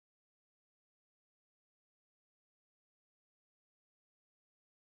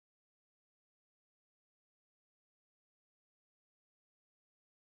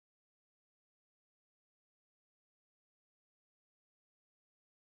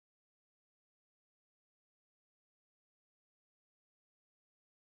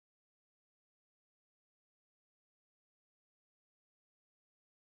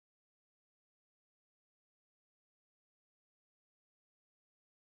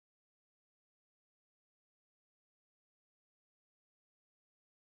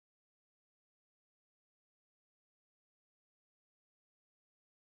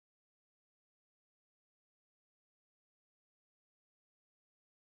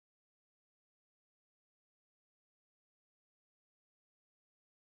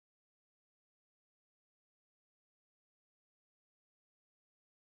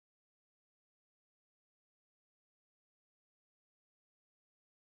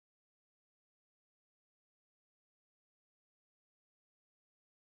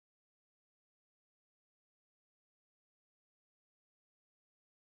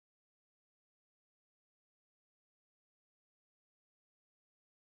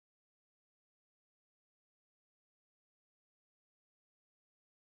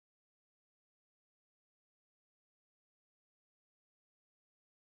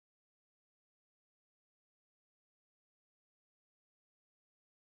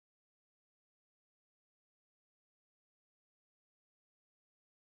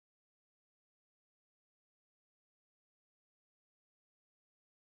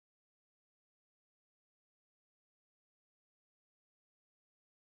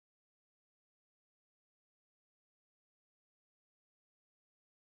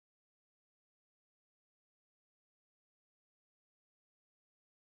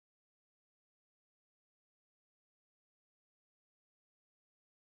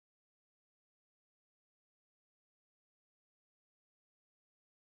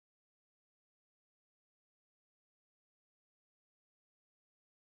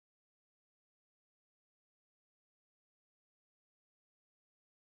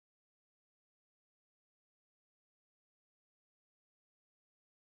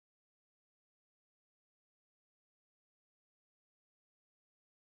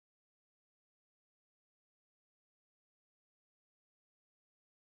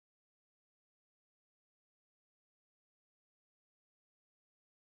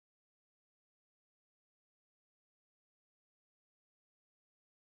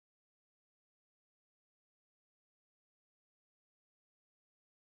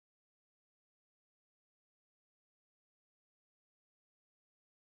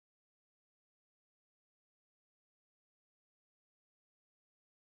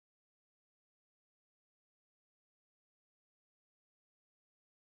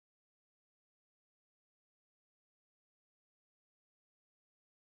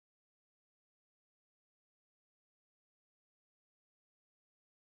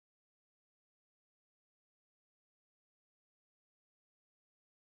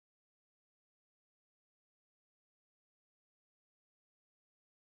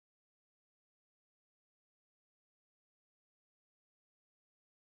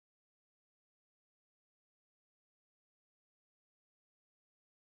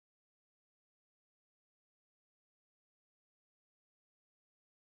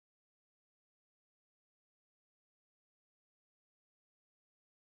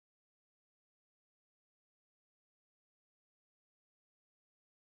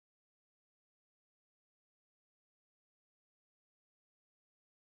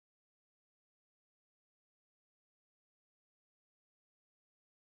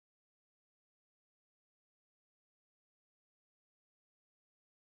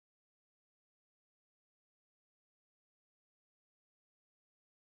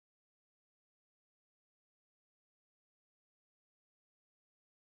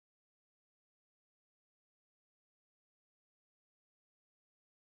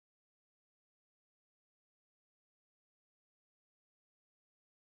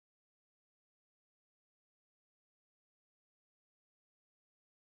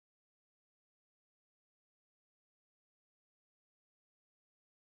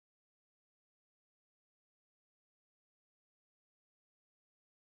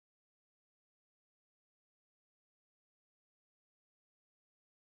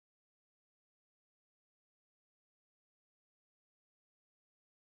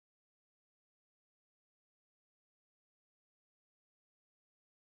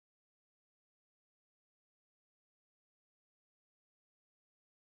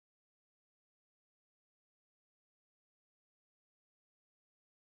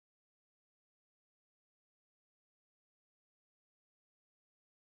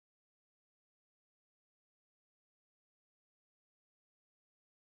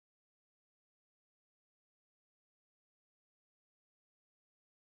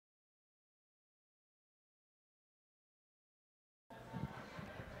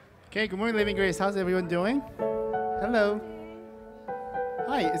Okay, good morning, Living Grace. How's everyone doing? Hello.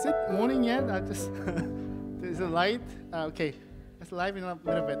 Hi, is it morning yet? Is it light? Okay, let's liven up a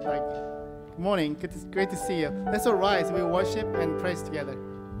little bit. Good morning, great to see you. Let's all rise. We worship and praise together.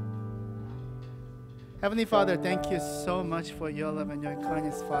 Heavenly Father, thank you so much for your love and your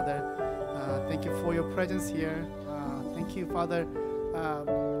kindness, Father. Thank you for your presence here. Thank you, Father.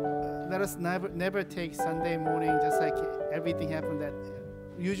 Let us never take Sunday morning just like everything happened that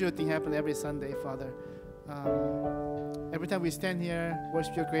usual thing happen every Sunday, Father. Every time we stand here,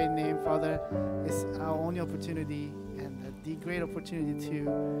 worship your great name, Father, it's our only opportunity and the great opportunity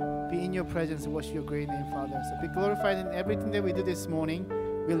to be in your presence and worship your great name, Father. So be glorified in everything that we do this morning.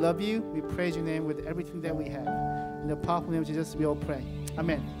 We love you. We praise your name with everything that we have. In the powerful name of Jesus, we all pray.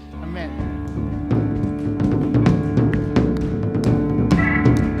 Amen. Amen.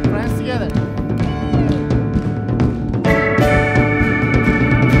 Hands together.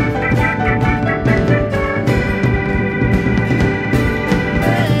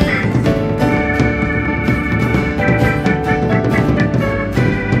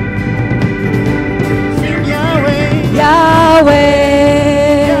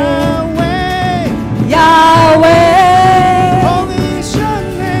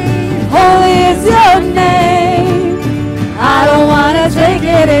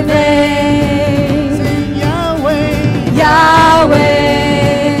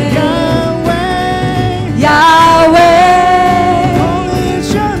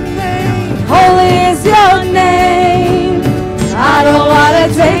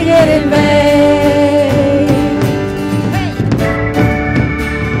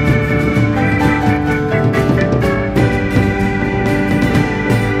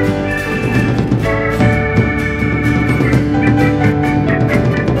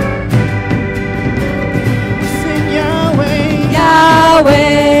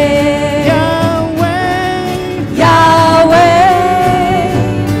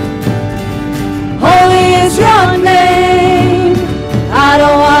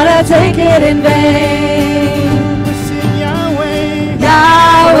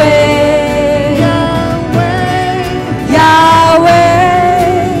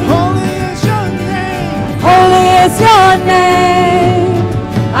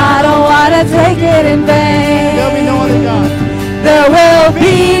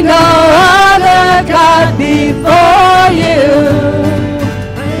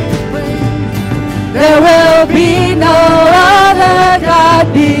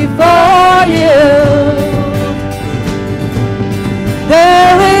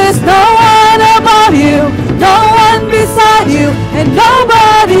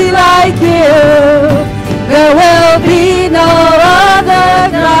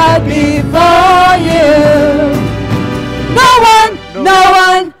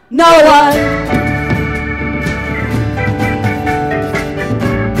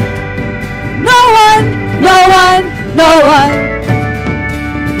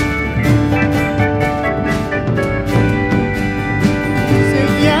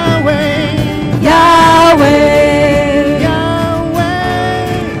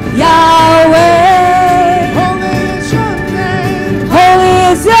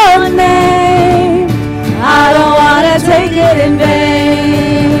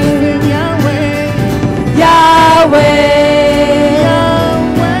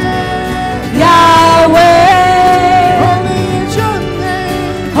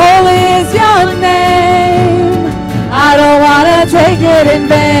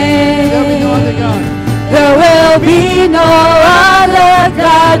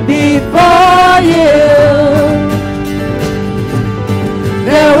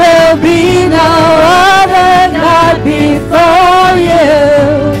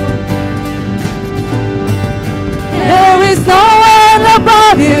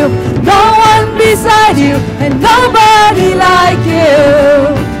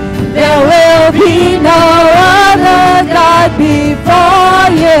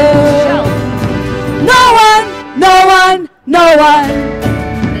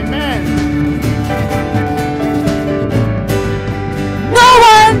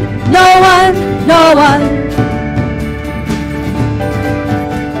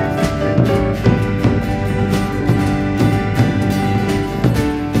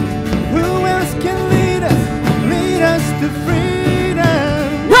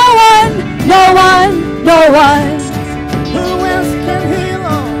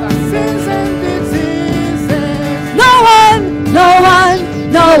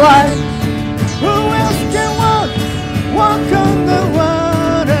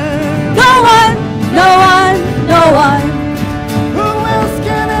 No one. Who else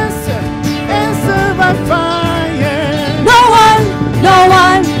can answer?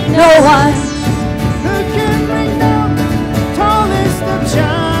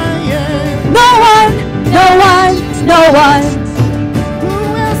 giant. No one, no one, no one. Who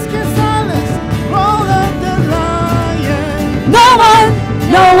else can silence roll of the lion? No one,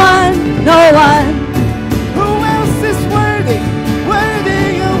 no one, no one. Who else is worthy, worthy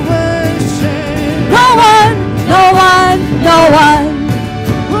of worship? No one, no one, no one.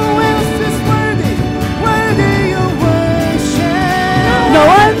 Who else is worthy, worthy of worship? No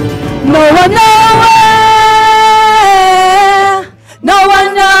one, no one, nowhere. No one,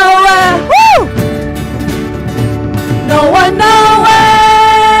 nowhere. Woo! No one,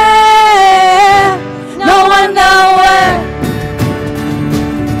 nowhere. No one, nowhere.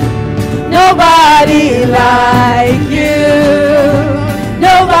 Nobody like you.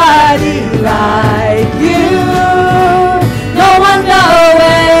 Nobody like you. No one,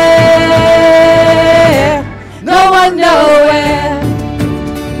 nowhere. No one, nowhere.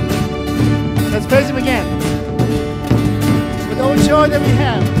 Let's praise him again. With all joy that we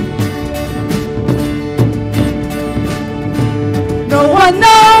have. No one,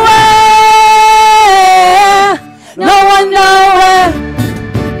 nowhere. No one, nowhere.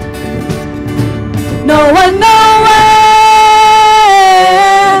 No one,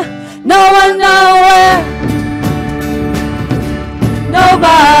 nowhere. No one, nowhere.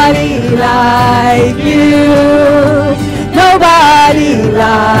 Nobody like you. Nobody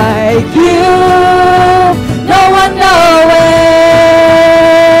like you. No one,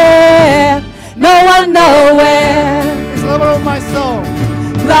 nowhere. No one, nowhere. He's lover of my soul.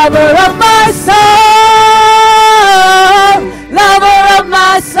 Lover of my soul. Lover of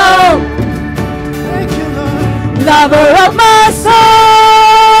my soul. Thank you, Lord. Lover of my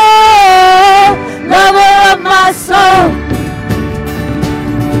soul. Lover of my soul.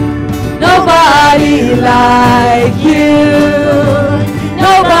 Nobody like you.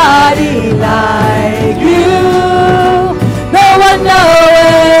 Nobody like you. No one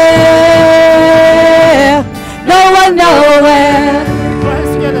nowhere. No one nowhere. Put our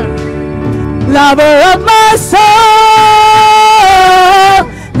hands together. Lover of my soul.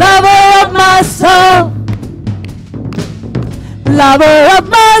 Lover of my soul. Lover of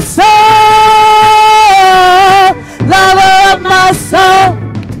my soul. Lover of my soul.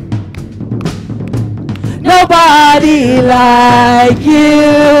 Nobody like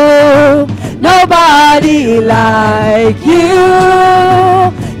you. Nobody like you.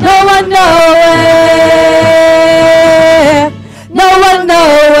 No one nowhere. No one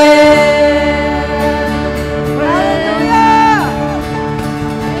nowhere. Hallelujah.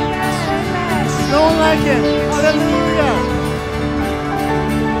 No one like him. Hallelujah.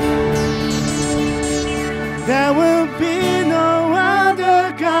 There will be no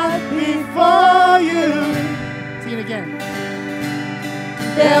other God before you. Sing it again.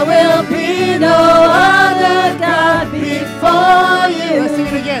 There will be no other God before you. Let's sing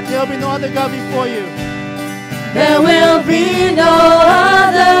it again. There will be no other God before you. There will be no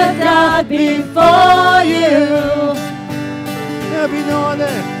other God before you. There will be no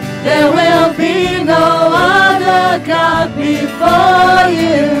other. There will be no other God before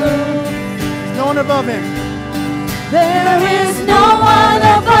you. There's no one above him. There is no one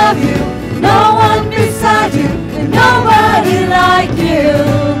above you, no one beside you, and nobody like you.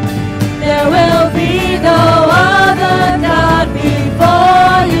 There will be no other God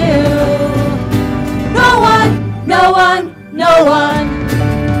before you. No one, no one, no one.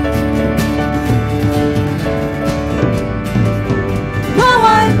 No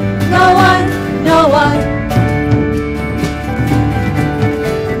one, no one, no one.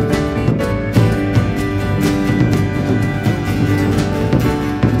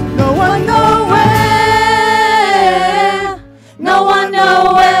 No one, Nowhere, no one,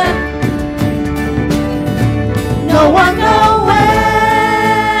 nowhere.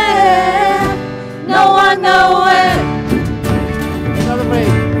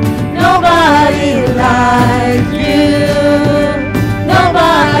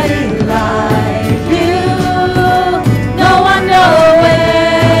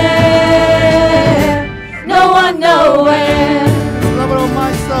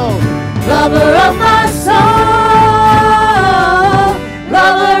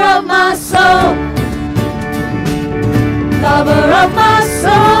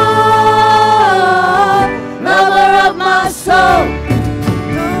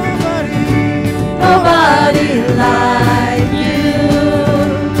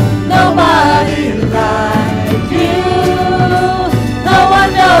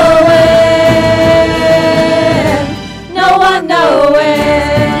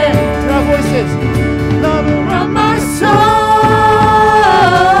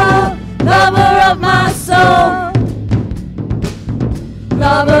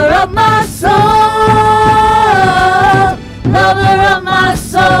 lover of my soul, lover of my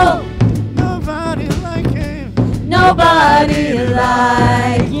soul. Nobody like him. Nobody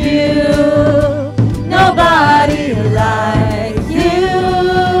like you. Nobody like you.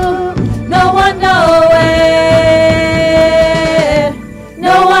 No one nowhere.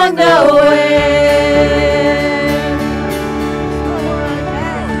 No one nowhere.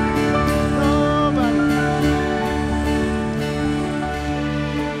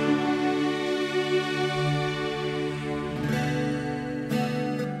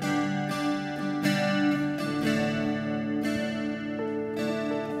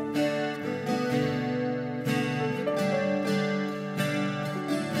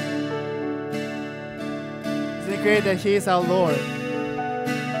 Isn't it great that He is our Lord?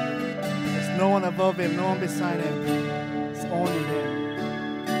 There's no one above Him, no one beside Him. It's only Him.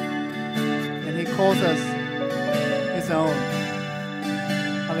 And He calls us His own.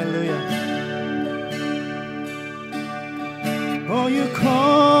 Hallelujah. Oh, you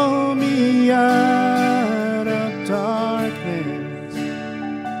call me out of darkness.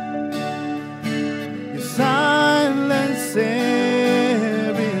 You silence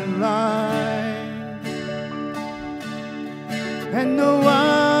every lie, and no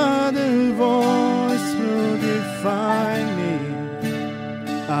other voice will define me.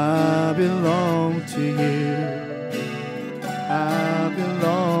 I belong to you. I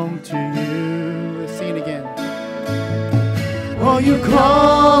belong to you. Let's sing it again. Oh, you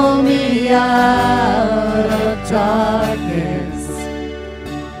call me out of darkness.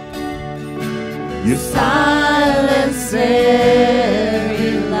 You silence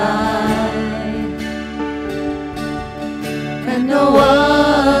every lie, and no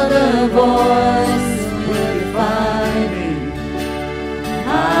other voice will define me.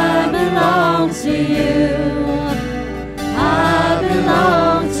 I belong to you. I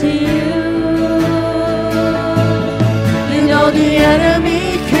belong to you. You know the enemy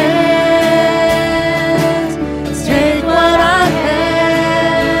can't take what I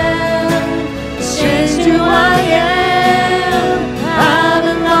am, change who I am. I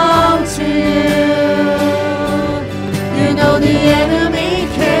belong to you. You know the enemy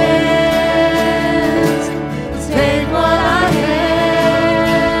can't take what I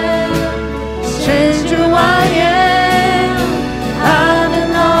am, change who I am. I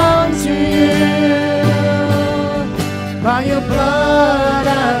belong to you. By your blood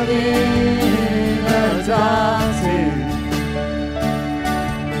I've been adopted.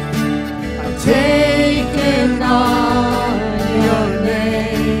 I've taken on your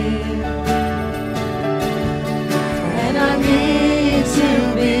name, and I need to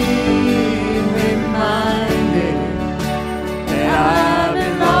be reminded that I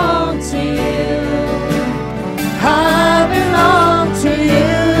belong to you. I belong to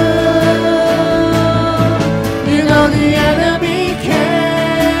you. You know the enemy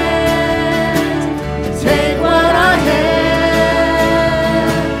can't take what I have,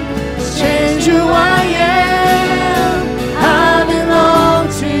 change who I am. I belong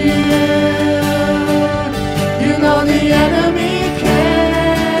to you. You know the enemy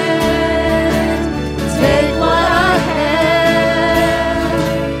can't take what I have,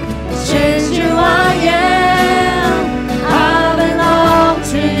 change who I am. I belong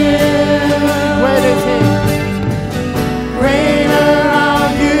to you. Where is He? Greater are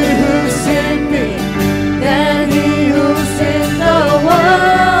you who's in me than he who's in the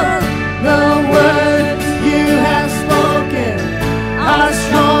world. The words you have spoken are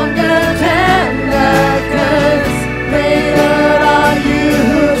stronger than the curse. Greater are you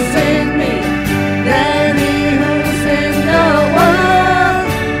who's in me than he who's in the world.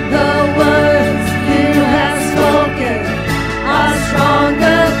 The words you have spoken are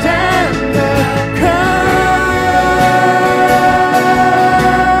stronger than the curse.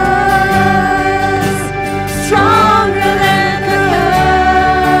 Stronger than the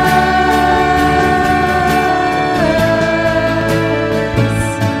curse.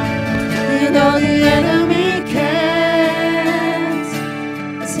 You know the enemy can't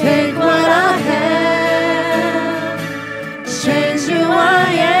take what I have, change who I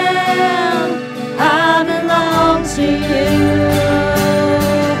am. I belong to you.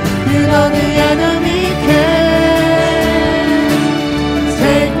 You know the enemy can't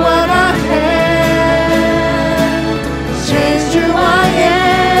take what I have, change who I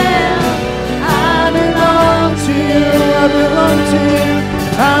am. I belong to you. I belong to you.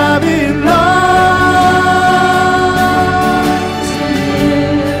 I belong to you.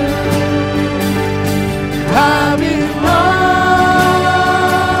 I belong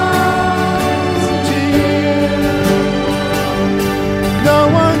to you. No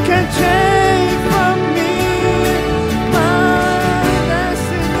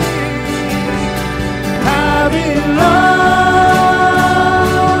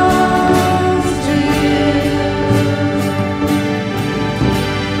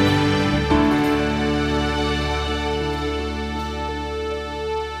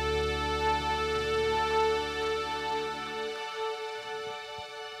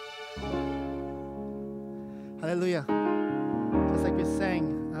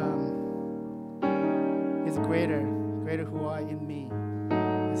greater who are in me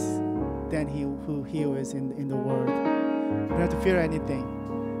than who he is in the world. We don't have to fear anything.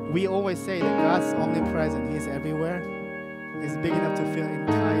 We always say that God's omnipresent. He's everywhere. He's big enough to fill the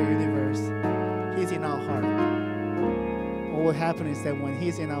entire universe. He's in our heart. What will happen is that when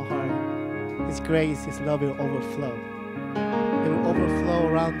He's in our heart, His grace, His love will overflow. It will overflow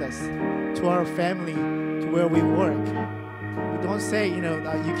around us, to our family, to where we work. We don't say, you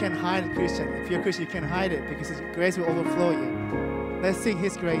can hide Christian. If you're a Christian, you can hide it because His grace will overflow you. Let's sing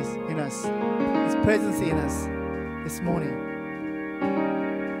His grace in us, His presence in us this morning.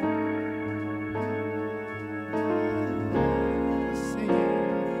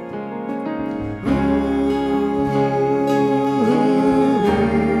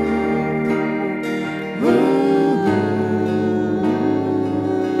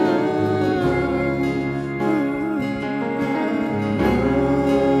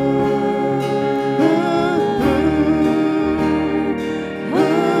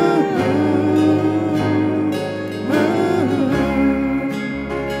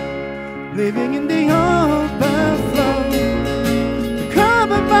 Living in the overflow,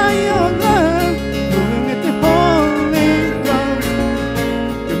 covered by your love, moving with the Holy Ghost.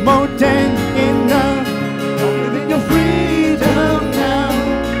 You're more than enough, living your freedom now,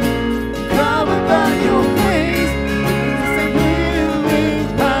 covered by your grace, it's a healing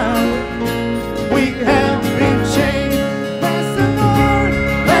power. We have been changed. Bless the Lord,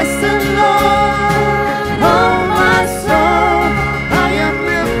 bless the Lord, oh my soul. I am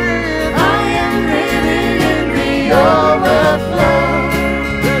living in the overflow.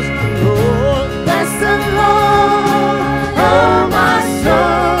 Bless the Lord, bless the Lord, oh my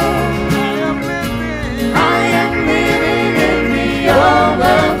soul. I am living in the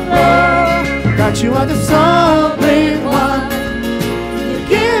overflow. God, you are the sovereign one. You've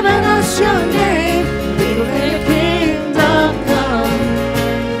given us your name. We will let your kingdom come.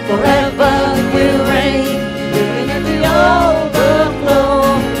 Forever you reign, living in the overflow.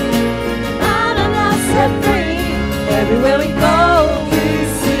 Out of us set free. Everywhere we go, we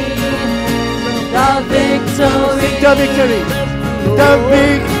see the victory. The victory. The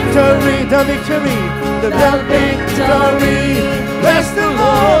victory. The victory. The victory. Bless the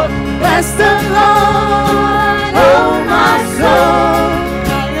Lord. Bless the Lord. Oh my soul.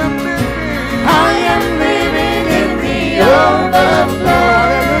 I am living in the overflow.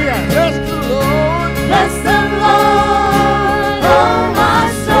 Hallelujah. Bless the Lord. Bless the Lord. Oh my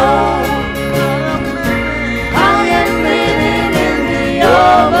soul. I am living in the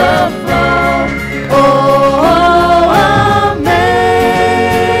overflow. Oh, amazing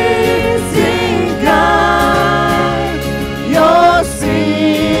God, your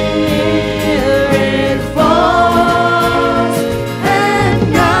Spirit falls, and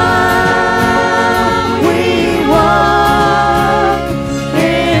now we walk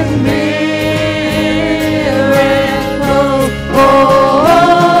in miracles. Oh,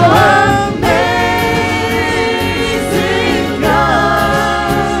 amazing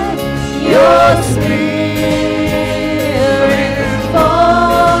God,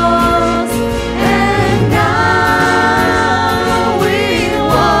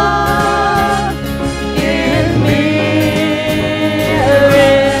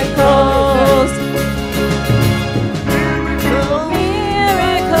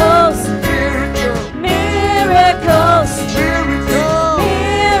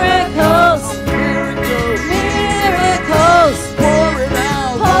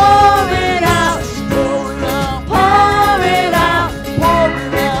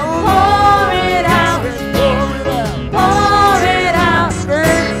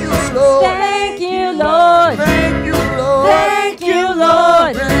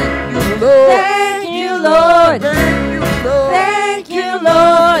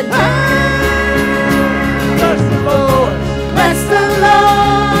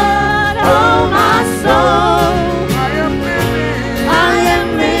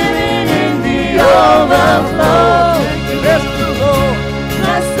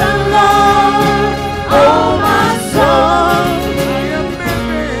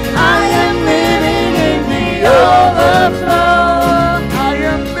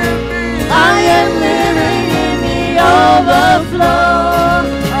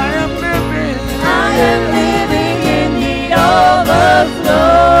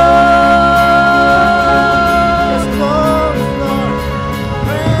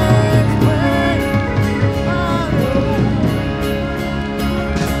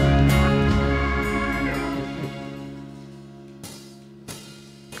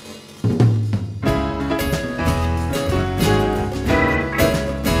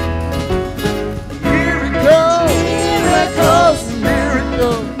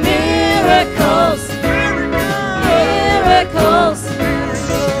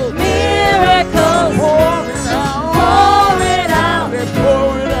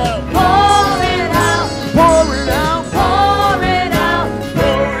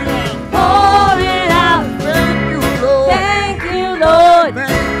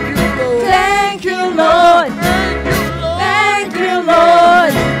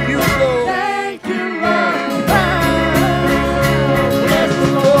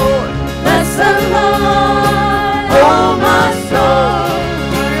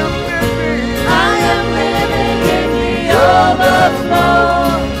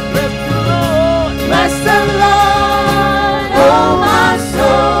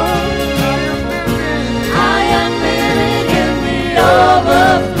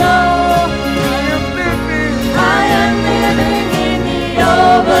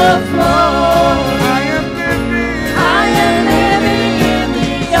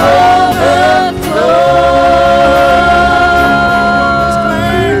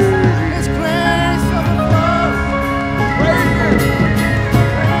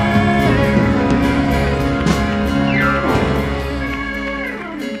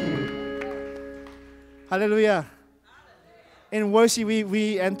 Hallelujah. In worship,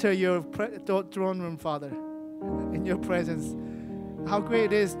 we enter your throne room, Father, in your presence. How great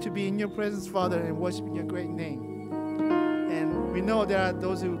it is to be in your presence, Father, and worship your great name. And we know there are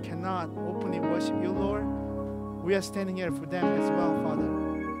those who cannot openly worship you, Lord. We are standing here for them as well, Father.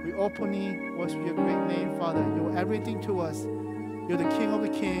 We openly worship your great name, Father. You're everything to us. You're the King of the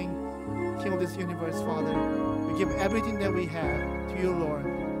King of this universe, Father. We give everything that we have to you, Lord.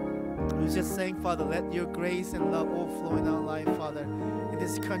 We're just saying, Father, let your grace and love overflow in our life, Father, in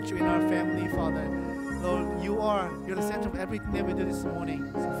this country, in our family, Father. Lord, you're the center of everything that we do this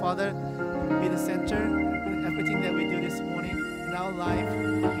morning. So, Father, be the center in everything that we do this morning. In our life,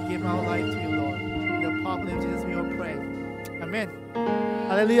 we give our life to you, Lord. In the powerful name of Jesus, we all pray. Amen.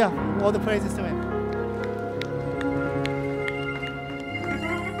 Hallelujah. All the praises to him.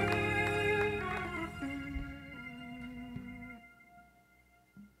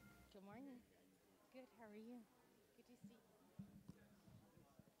 Good morning. Good. How are you? Good to see you.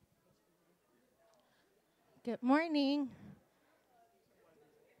 Good morning.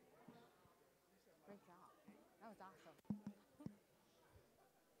 Great job. That was awesome.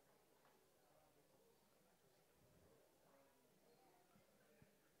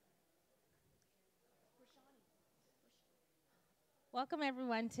 Welcome,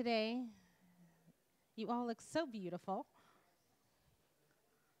 everyone, today. You all look so beautiful.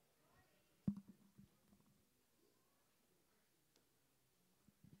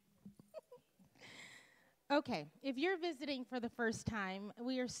 Okay, if you're visiting for the first time,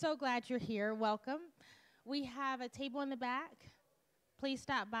 we are so glad you're here. Welcome. We have a table in the back. Please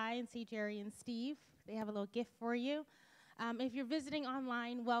stop by and see Jerry and Steve. They have a little gift for you. If you're visiting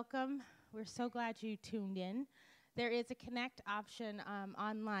online, welcome. We're so glad you tuned in. There is a connect option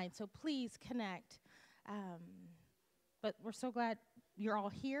online, so please connect. But we're so glad you're all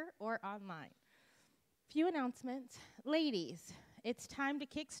here or online. Few announcements. Ladies, it's time to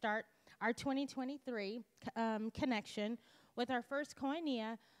kickstart our 2023 connection with our first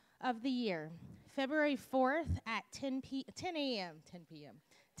koinonia of the year, February 4th at 10 a.m.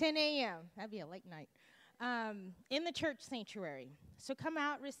 That'd be a late night. In the church sanctuary. So come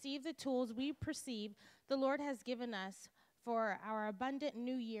out, receive the tools we perceive the Lord has given us for our abundant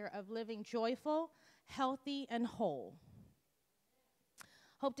new year of living joyful, healthy, and whole.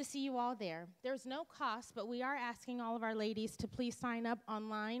 Hope to see you all there. There's no cost, but we are asking all of our ladies to please sign up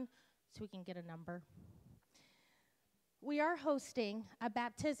online so we can get a number. We are hosting a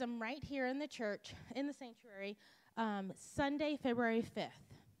baptism right here in the church, in the sanctuary, Sunday, February 5th.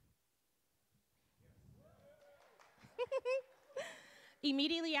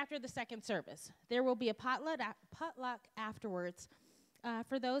 Immediately after the second service. There will be a potluck afterwards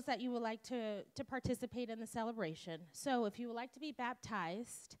for those that you would like to participate in the celebration. So if you would like to be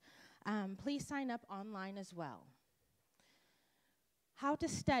baptized, please sign up online as well. How to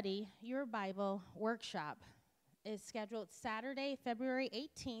Study Your Bible workshop is scheduled Saturday, February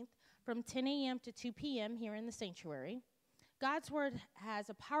 18th from 10 a.m. to 2 p.m. here in the sanctuary. God's Word has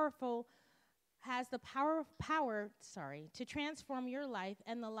the power to transform your life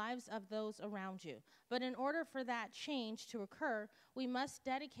and the lives of those around you. But in order for that change to occur, we must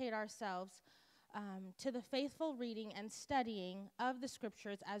dedicate ourselves to the faithful reading and studying of the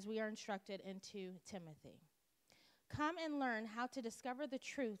scriptures as we are instructed in 2 Timothy. Come and learn how to discover the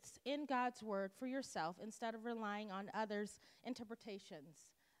truths in God's Word for yourself instead of relying on others' interpretations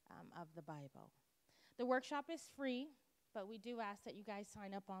of the Bible. The workshop is free, but we do ask that you guys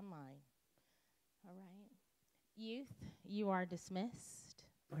sign up online. All right. Youth, you are dismissed.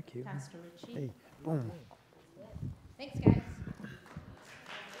 Thank you. Pastor Richie. Hey, boom. Thanks, guys.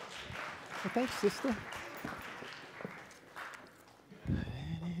 Well, thanks, sister.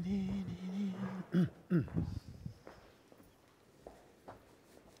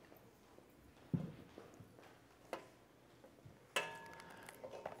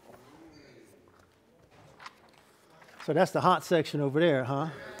 So that's the hot section over there, huh?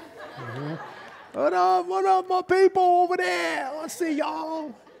 Mm-hmm. What up, my people over there? Let's see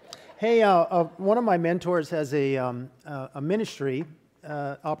y'all. Hey, one of my mentors has a ministry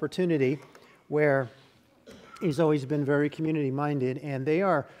opportunity where he's always been very community-minded, and they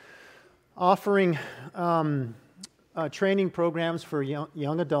are offering training programs for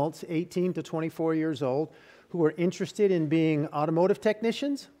young adults, 18 to 24 years old, who are interested in being automotive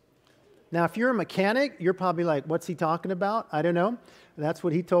technicians. Now, if you're a mechanic, you're probably like, what's he talking about? I don't know. That's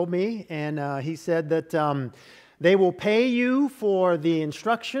what he told me. And he said that they will pay you for the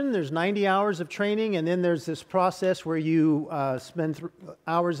instruction. There's 90 hours of training, and then there's this process where you spend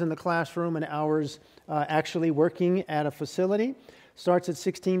hours in the classroom and hours actually working at a facility. Starts at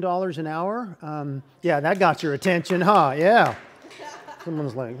 $16 an hour. Yeah, that got your attention, huh? Yeah.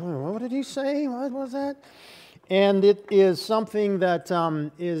 Someone's like, oh, what did he say? What was that? And it is something that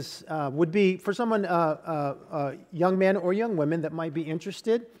would be for someone, young men or young women that might be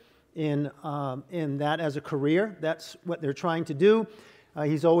interested in that as a career. That's what they're trying to do.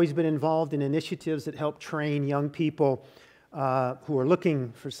 He's always been involved in initiatives that help train young people who are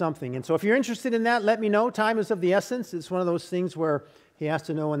looking for something. And so if you're interested in that, let me know. Time is of the essence. It's one of those things where he has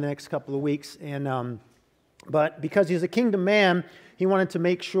to know in the next couple of weeks. And but because he's a kingdom man, he wanted to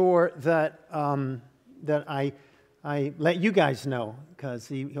make sure that that I let you guys know, because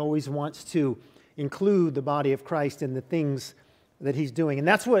he always wants to include the body of Christ in the things that he's doing. And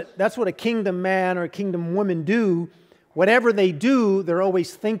that's what a kingdom man or a kingdom woman do. Whatever they do, they're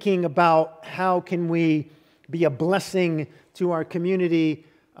always thinking about how can we be a blessing to our community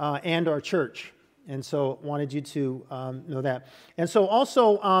and our church. And so wanted you to know that. And so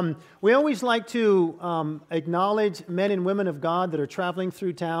also, we always like to acknowledge men and women of God that are traveling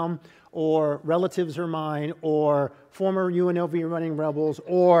through town, or relatives of mine, or former UNLV running rebels,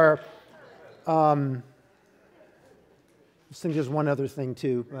 or I think there's one other thing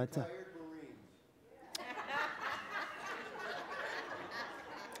too. But,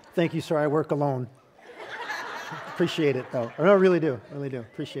 thank you, sir. I work alone. Appreciate it, though. I really do.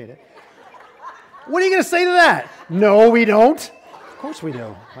 Appreciate it. What are you going to say to that? No, we don't. Of course we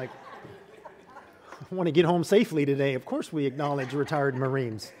do. Like, I want to get home safely today. Of course we acknowledge retired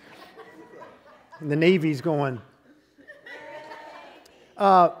Marines. And the Navy's going.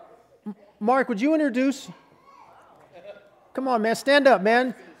 Mark, would you introduce? Come on, man. Stand up,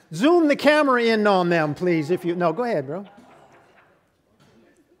 man. Zoom the camera in on them, please. If you no, go ahead, bro.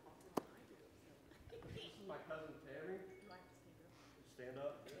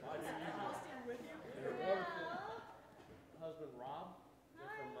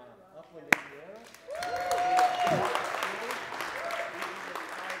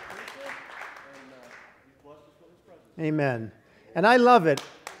 Amen. And I love it.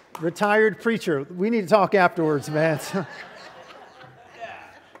 Retired preacher. We need to talk afterwards, man. Yeah, I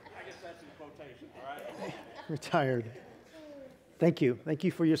guess that's in quotation, all right? Retired. Thank you. Thank you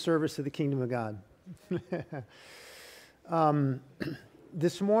for your service to the kingdom of God.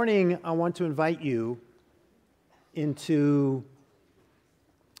 This morning, I want to invite you into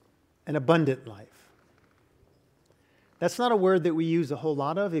an abundant life. That's not a word that we use a whole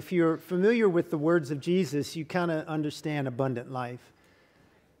lot of. If you're familiar with the words of Jesus, you kind of understand abundant life.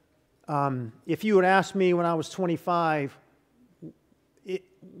 If you would ask me when I was 25,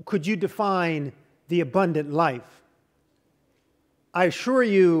 could you define the abundant life? I assure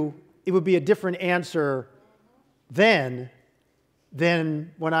you it would be a different answer then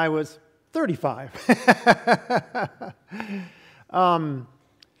than when I was 35.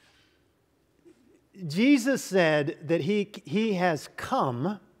 Jesus said that he has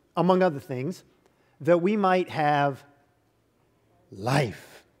come, among other things, that we might have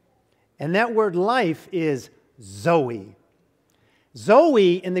life. And that word life is Zoe.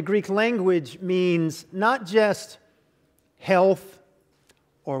 Zoe in the Greek language means not just health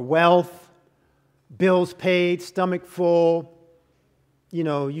or wealth, bills paid, stomach full, you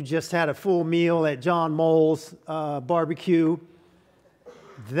know, you just had a full meal at John Mole's barbecue.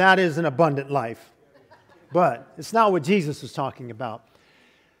 That is an abundant life. But it's not what Jesus was talking about.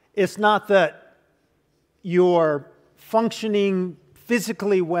 It's not that you're functioning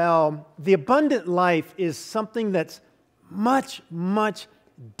physically well. The abundant life is something that's much, much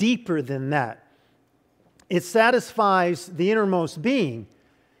deeper than that. It satisfies the innermost being.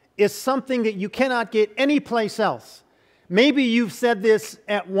 It's something that you cannot get anyplace else. Maybe you've said this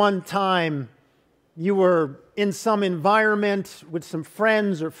at one time. You were in some environment with some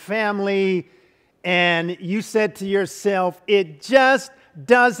friends or family, and you said to yourself, it just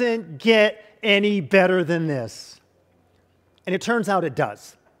doesn't get any better than this. And it turns out it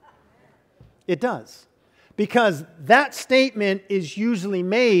does. It does. Because that statement is usually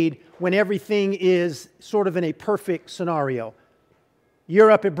made when everything is sort of in a perfect scenario.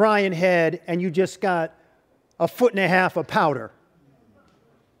 You're up at Bryan Head and you just got 1.5 foot of powder.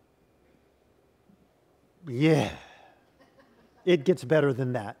 Yeah. It gets better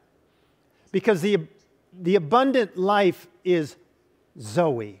than that. Because the abundant life is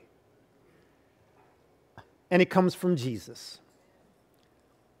Zoe. And it comes from Jesus.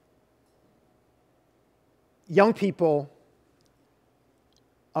 Young people,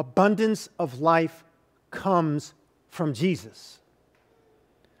 abundance of life comes from Jesus.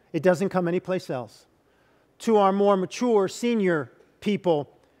 It doesn't come anyplace else. To our more mature senior people,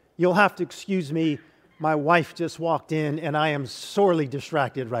 you'll have to excuse me, My wife just walked in, and I am sorely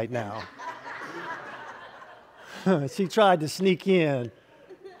distracted right now. She tried to sneak in.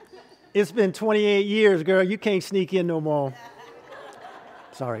 It's been 28 years, girl. You can't sneak in no more.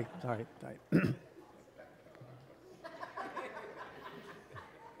 Sorry.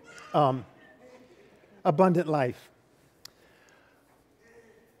 Abundant life.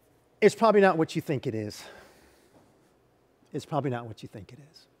 It's probably not what you think it is. It's probably not what you think it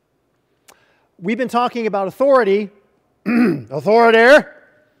is. We've been talking about authority. Authority.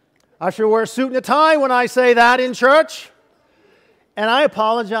 I should wear a suit and a tie when I say that in church. And I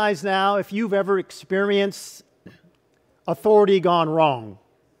apologize now if you've ever experienced authority gone wrong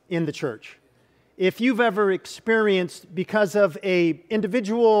in the church. If you've ever experienced, because of an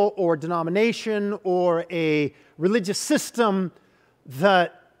individual or denomination or a religious system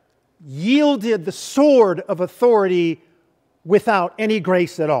that yielded the sword of authority without any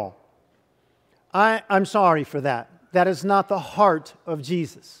grace at all. I'm sorry for that. That is not the heart of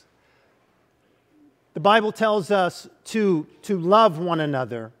Jesus. The Bible tells us to love one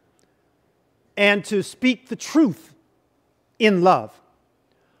another and to speak the truth in love.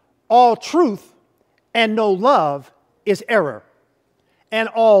 All truth and no love is error. And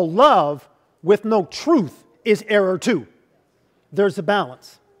all love with no truth is error too. There's a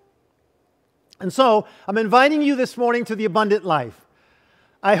balance. And so, I'm inviting you this morning to the abundant life.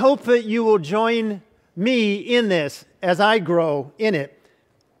 I hope that you will join me in this as I grow in it.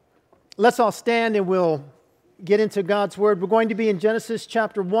 Let's all stand and we'll get into God's Word. We're going to be in Genesis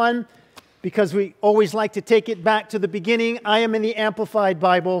chapter 1 because we always like to take it back to the beginning. I am in the Amplified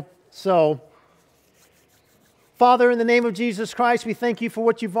Bible, so Father, in the name of Jesus Christ, we thank you for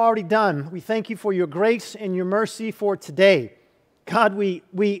what you've already done. We thank you for your grace and your mercy for today. God,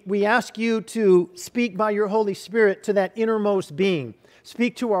 we ask you to speak by your Holy Spirit to that innermost being.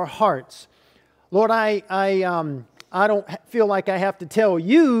 Speak to our hearts. Lord, I don't feel like I have to tell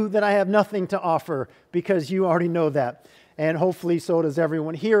you that I have nothing to offer because you already know that. And hopefully so does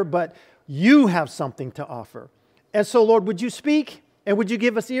everyone here, but you have something to offer. And so, Lord, would you speak and would you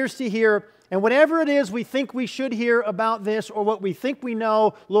give us ears to hear? And whatever it is we think we should hear about this or what we think we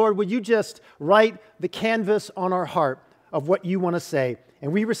know, Lord, would you just write the canvas on our heart of what you want to say?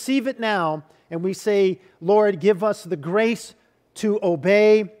 And we receive it now and we say, Lord, give us the grace to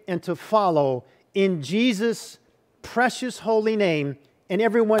obey and to follow in Jesus' precious holy name. And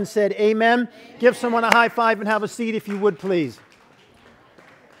everyone said amen. Amen. Give someone a high five and have a seat if you would, please.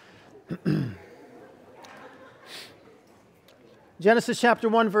 Genesis chapter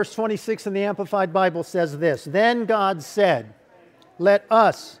 1 verse 26 in the Amplified Bible says this: Then God said, let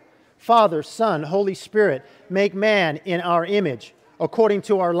us, Father, Son, Holy Spirit, make man in our image, according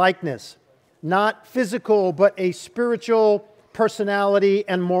to our likeness. Not physical, but a spiritual personality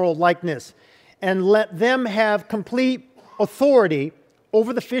and moral likeness. And let them have complete authority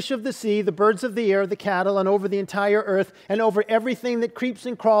over the fish of the sea, the birds of the air, the cattle, and over the entire earth, and over everything that creeps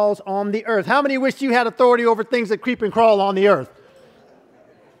and crawls on the earth. How many wish you had authority over things that creep and crawl on the earth?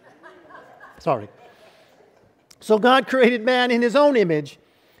 Sorry. So God created man in his own image.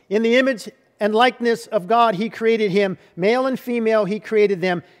 In the image and likeness of God, he created him. Male and female, he created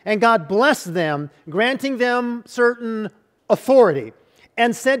them. And God blessed them, granting them certain authority,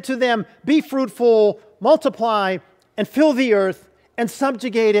 and said to them, be fruitful, multiply, and fill the earth, and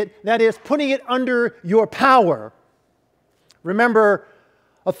subjugate it, that is, putting it under your power. Remember,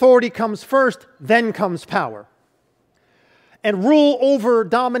 authority comes first, then comes power. And rule over,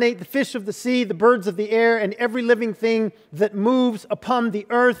 dominate the fish of the sea, the birds of the air, and every living thing that moves upon the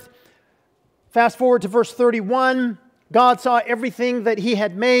earth. Fast forward to verse 31. God saw everything that he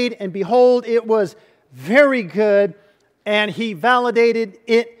had made, and behold, it was very good, and he validated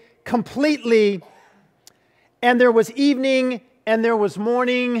it completely. And there was evening, and there was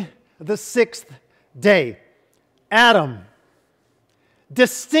morning, the sixth day. Adam,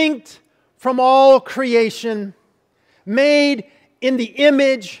 distinct from all creation, made in the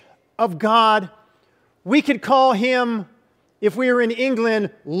image of God. We could call him, if we were in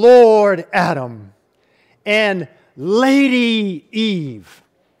England, Lord Adam and Lady Eve.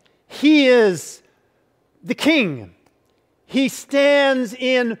 He is the king. He stands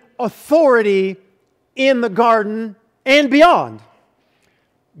in authority in the garden and beyond.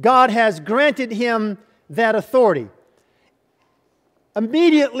 God has granted him that authority.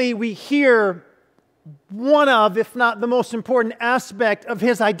 Immediately we hear one of, if not the most important aspect of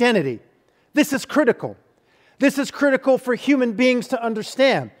his identity. This is critical. This is critical for human beings to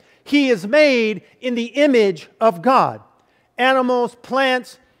understand. He is made in the image of God. Animals,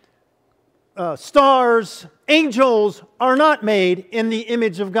 plants, stars, angels are not made in the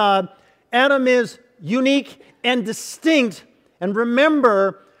image of God. Adam is unique and distinct. And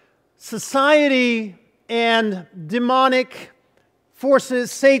remember, society and demonic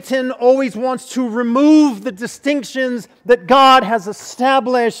forces, Satan always wants to remove the distinctions that God has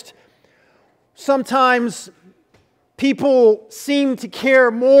established. Sometimes people seem to care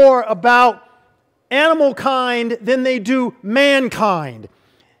more about animal kind than they do mankind.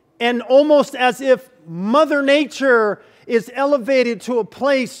 And almost as if Mother Nature is elevated to a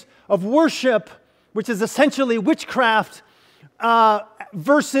place of worship, which is essentially witchcraft,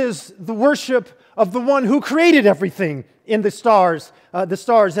 versus the worship of the one who created everything in the stars and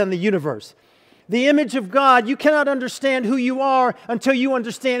the universe. The image of God, you cannot understand who you are until you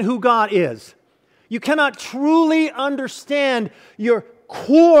understand who God is. You cannot truly understand your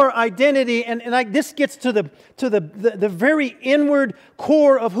core identity, and this gets to the very inward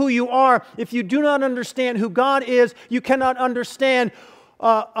core of who you are. If you do not understand who God is, you cannot understand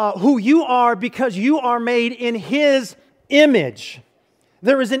who you are, because you are made in His image.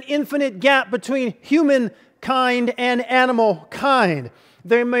 There is an infinite gap between humankind and animal kind.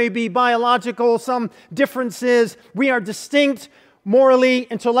 There may be biological, some differences. We are distinct morally,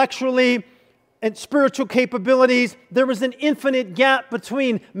 intellectually, and spiritual capabilities. There is an infinite gap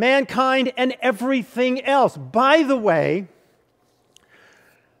between mankind and everything else. By the way,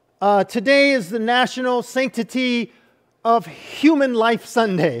 today is the National Sanctity of Human Life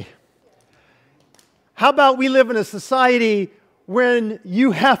Sunday. How about we live in a society when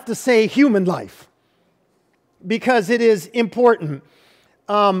you have to say human life? Because it is important.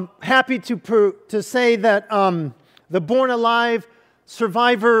 Happy to say that the Born Alive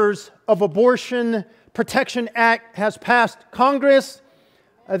Survivors of Abortion Protection Act has passed Congress.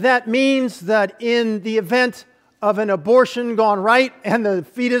 That means that in the event of an abortion gone right and the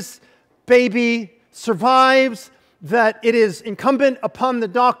fetus baby survives, that it is incumbent upon the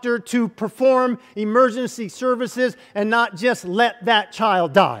doctor to perform emergency services and not just let that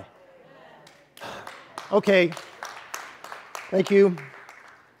child die. Okay. Thank you.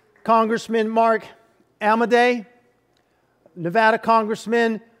 Congressman Mark Amadei, Nevada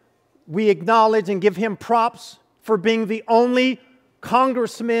Congressman, we acknowledge and give him props for being the only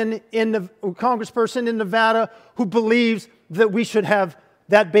congressperson in Nevada who believes that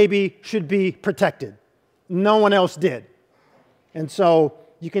that baby should be protected. No one else did. And so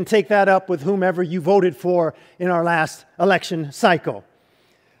you can take that up with whomever you voted for in our last election cycle.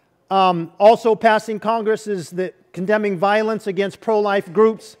 Also passing Congress is the condemning violence against pro-life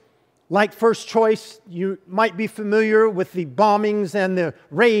groups. Like First Choice, you might be familiar with the bombings and the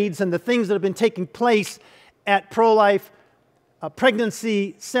raids and the things that have been taking place at pro-life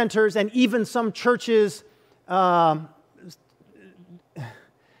pregnancy centers, and even some churches,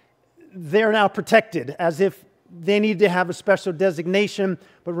 they're now protected as if they need to have a special designation.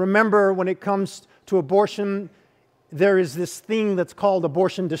 But remember, when it comes to abortion, there is this thing that's called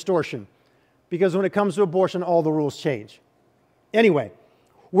abortion distortion. Because when it comes to abortion, all the rules change. Anyway,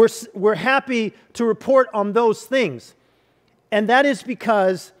 we're happy to report on those things. And that is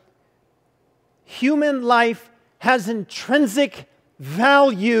because human life has intrinsic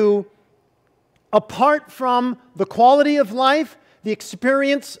value apart from the quality of life, the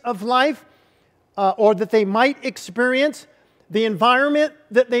experience of life, or that they might experience, the environment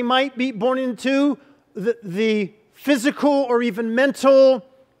that they might be born into, the physical or even mental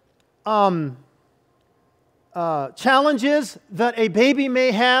challenges that a baby may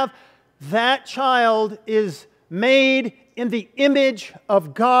have. That child is made in the image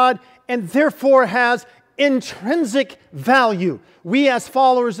of God and therefore has intrinsic value. We as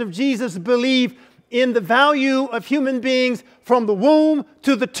followers of Jesus believe in the value of human beings from the womb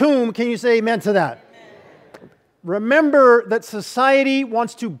to the tomb. Can you say amen to that? Remember that society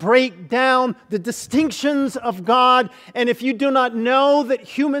wants to break down the distinctions of God, and if you do not know that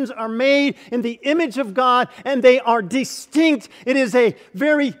humans are made in the image of God and they are distinct, it is a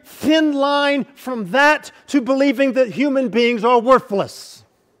very thin line from that to believing that human beings are worthless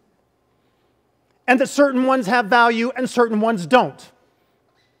and that certain ones have value and certain ones don't.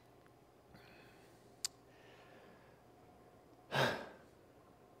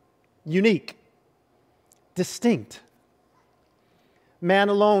 Unique. Distinct. Man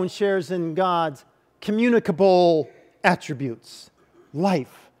alone shares in God's communicable attributes: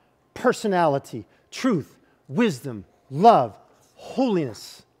 life, personality, truth, wisdom, love,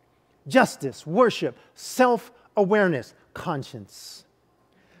 holiness, justice, worship, self-awareness, conscience.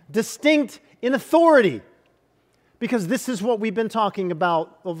 Distinct in authority, because this is what we've been talking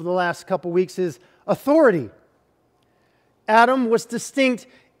about over the last couple weeks, is authority. Adam was distinct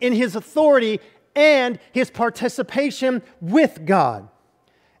in his authority and his participation with God.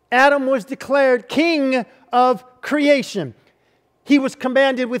 Adam was declared king of creation. He was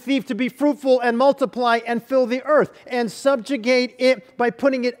commanded with Eve to be fruitful and multiply and fill the earth and subjugate it by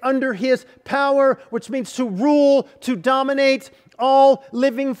putting it under his power, which means to rule, to dominate all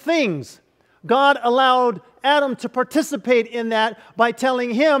living things. God allowed Adam to participate in that by telling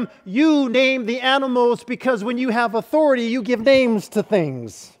him, you name the animals because when you have authority, you give names to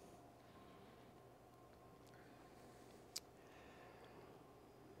things.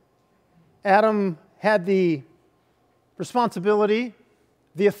 Adam had the responsibility,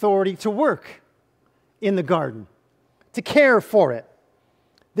 the authority to work in the garden, to care for it,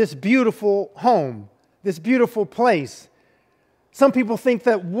 this beautiful home, this beautiful place. Some people think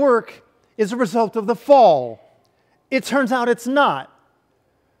that work is a result of the fall. It turns out it's not.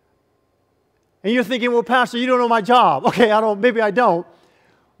 And you're thinking, well, Pastor, you don't know my job. Okay, maybe I don't.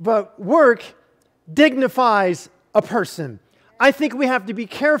 But work dignifies a person. I think we have to be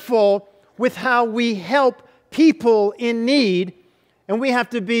careful with how we help people in need, and we have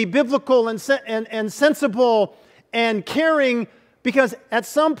to be biblical and sensible and caring, because at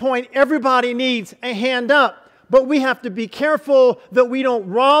some point everybody needs a hand up. But we have to be careful that we don't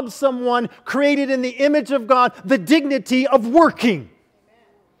rob someone created in the image of God the dignity of working.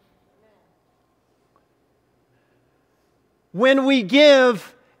 When we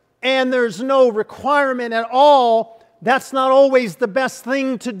give and there's no requirement at all, that's not always the best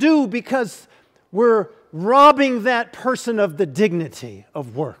thing to do, because we're robbing that person of the dignity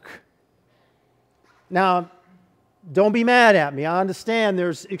of work. Now, don't be mad at me. I understand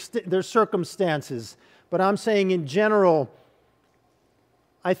there's circumstances, but I'm saying in general,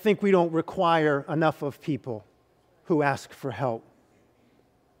 I think we don't require enough of people who ask for help.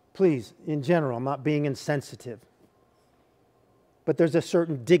 Please, in general, I'm not being insensitive. But there's a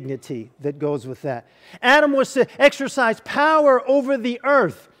certain dignity that goes with that. Adam was to exercise power over the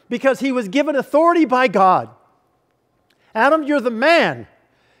earth because he was given authority by God. Adam, you're the man.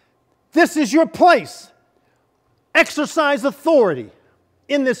 This is your place. Exercise authority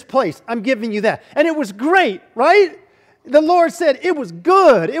in this place. I'm giving you that. And it was great, right? The Lord said it was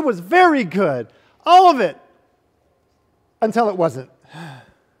good. It was very good. All of it. Until it wasn't.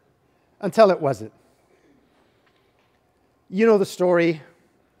 Until it wasn't. You know the story.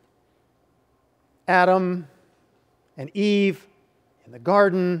 Adam and Eve in the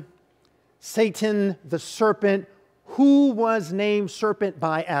garden. Satan, the serpent, who was named serpent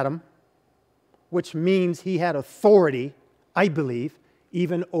by Adam, which means he had authority, I believe,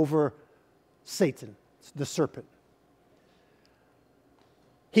 even over Satan, the serpent.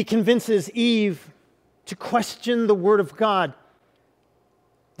 He convinces Eve to question the Word of God.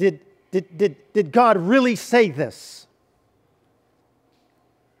 Did God really say this?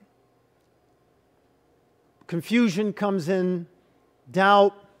 Confusion comes in,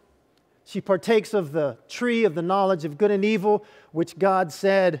 doubt. She partakes of the tree of the knowledge of good and evil, which God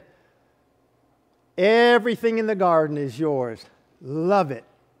said, everything in the garden is yours. Love it.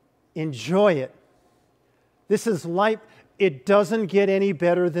 Enjoy it. This is life. It doesn't get any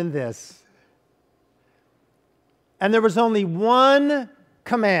better than this. And there was only one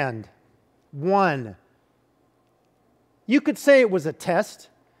command. One. You could say it was a test,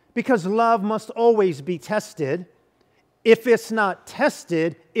 because love must always be tested. If it's not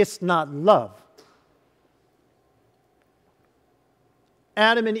tested, it's not love.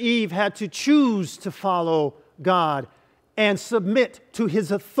 Adam and Eve had to choose to follow God and submit to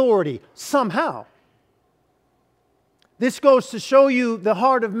His authority somehow. This goes to show you the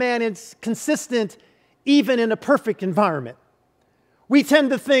heart of man is consistent even in a perfect environment. We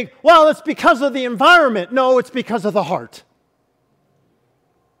tend to think, well, it's because of the environment. No, it's because of the heart.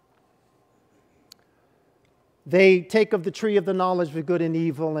 They take of the tree of the knowledge of good and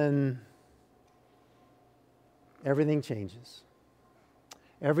evil, and everything changes.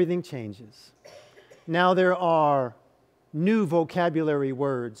 Everything changes. Now there are new vocabulary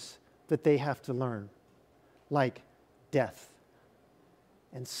words that they have to learn, like death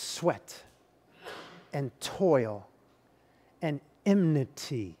and sweat and toil and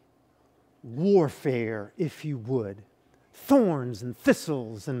enmity, warfare, if you would, thorns and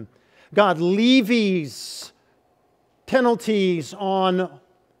thistles, and God levies penalties on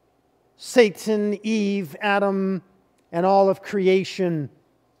Satan, Eve, Adam, and all of creation.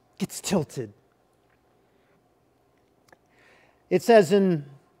 Gets tilted. It says in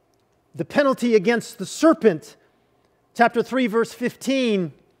the penalty against the serpent, chapter 3, verse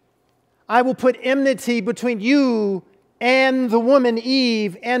 15, I will put enmity between you and the woman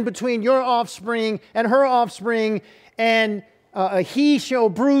Eve, and between your offspring and her offspring, and he shall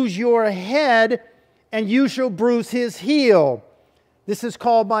bruise your head, and you shall bruise his heel. This is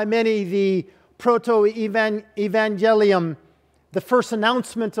called by many the proto-evangelium, the first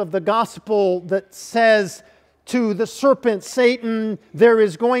announcement of the gospel that says to the serpent, Satan, there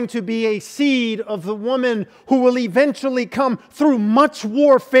is going to be a seed of the woman who will eventually come through much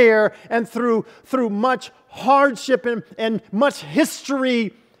warfare and through much hardship and much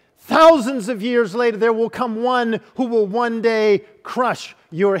history. Thousands of years later, there will come one who will one day crush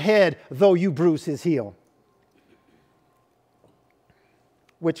your head, though you bruise his heel.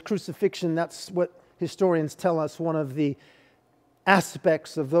 Which crucifixion, that's what historians tell us, one of the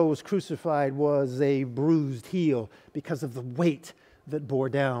aspects of those crucified was a bruised heel because of the weight that bore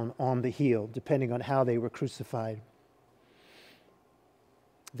down on the heel, depending on how they were crucified.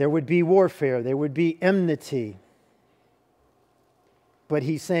 There would be warfare, there would be enmity. But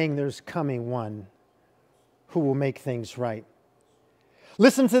he's saying there's coming one who will make things right.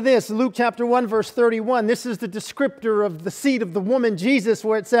 Listen to this, Luke chapter 1, verse 31. This is the descriptor of the seed of the woman, Jesus,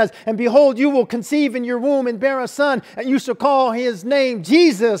 where it says, and behold, you will conceive in your womb and bear a son, and you shall call his name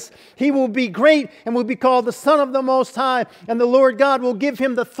Jesus. He will be great and will be called the Son of the Most High. And the Lord God will give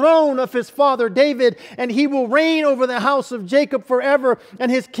him the throne of his father David, and he will reign over the house of Jacob forever,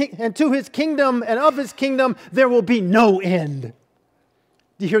 and to his kingdom and of his kingdom there will be no end.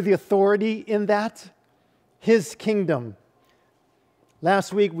 Do you hear the authority in that? His kingdom.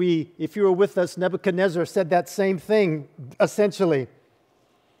 Last week, if you were with us, Nebuchadnezzar said that same thing, essentially.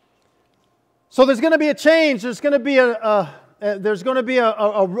 So there's going to be a change. There's going to be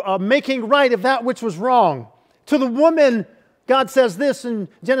a making right of that which was wrong. To the woman, God says this in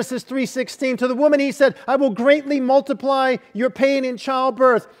Genesis 3:16. To the woman he said, I will greatly multiply your pain in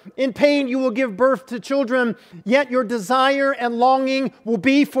childbirth. In pain you will give birth to children, yet your desire and longing will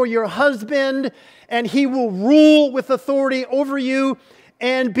be for your husband, and he will rule with authority over you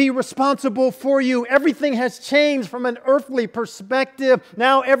and be responsible for you. Everything has changed from an earthly perspective.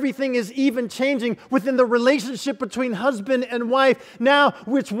 Now everything is even changing within the relationship between husband and wife. Now,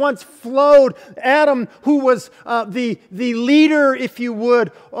 which once flowed, Adam, who was the leader, if you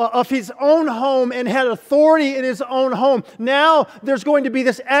would, of his own home and had authority in his own home. Now there's going to be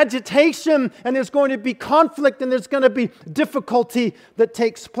this agitation, and there's going to be conflict, and there's going to be difficulty that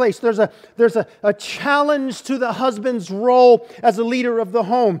takes place. There's a challenge to the husband's role as a leader of the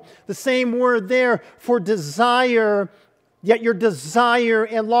home. The same word there for desire, yet your desire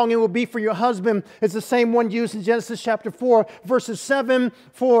and longing will be for your husband, is the same one used in Genesis chapter 4, verses 7,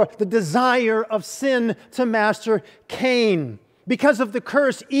 for the desire of sin to master Cain. Because of the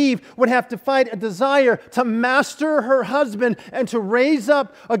curse, Eve would have to fight a desire to master her husband and to raise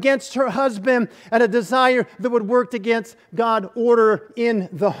up against her husband, and a desire that would work against God's order in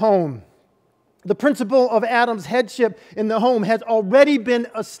the home. The principle of Adam's headship in the home has already been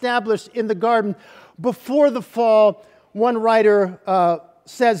established in the garden before the fall. One writer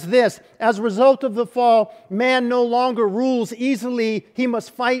says this, as a result of the fall, man no longer rules easily. He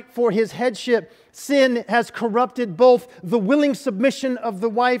must fight for his headship. Sin has corrupted both the willing submission of the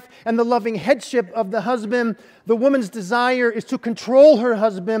wife and the loving headship of the husband. The woman's desire is to control her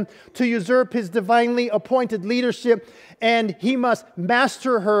husband, to usurp his divinely appointed leadership, and he must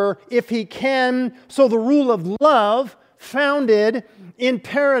master her if he can. So the rule of love founded in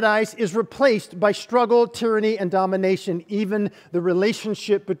paradise is replaced by struggle, tyranny, and domination. Even the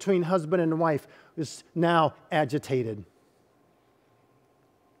relationship between husband and wife is now agitated.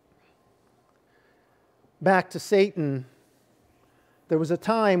 Back to Satan. There was a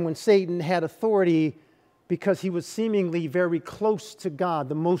time when Satan had authority because he was seemingly very close to God,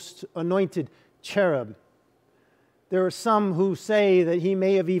 the most anointed cherub. There are some who say that he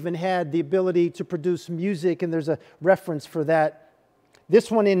may have even had the ability to produce music, and there's a reference for that. This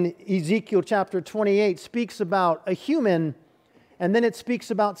one in Ezekiel chapter 28 speaks about a human, and then it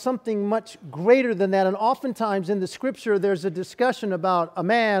speaks about something much greater than that. And oftentimes in the scripture, there's a discussion about a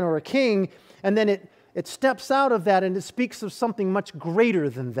man or a king, and then it steps out of that and it speaks of something much greater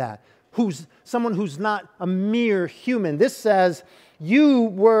than that, someone who's not a mere human. This says, you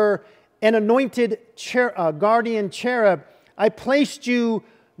were an anointed guardian cherub. I placed you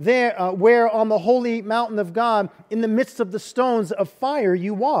there where on the holy mountain of God, in the midst of the stones of fire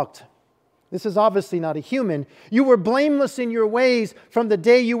you walked. This is obviously not a human. You were blameless in your ways from the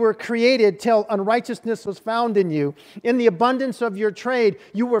day you were created till unrighteousness was found in you. In the abundance of your trade,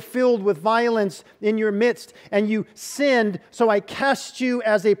 you were filled with violence in your midst, and you sinned. So I cast you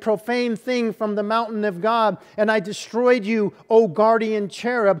as a profane thing from the mountain of God, and I destroyed you, O guardian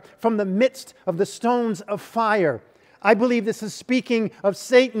cherub, from the midst of the stones of fire. I believe this is speaking of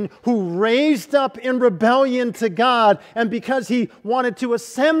Satan, who raised up in rebellion to God, and because he wanted to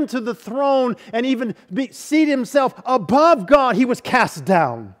ascend to the throne and even seat himself above God, he was cast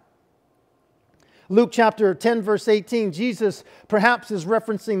down. Luke chapter 10, verse 18, Jesus perhaps is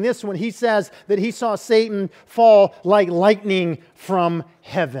referencing this when he says that he saw Satan fall like lightning from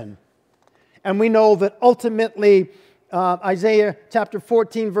heaven. And we know that ultimately, Isaiah chapter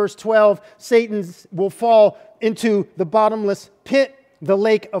 14, verse 12, Satan will fall into the bottomless pit, the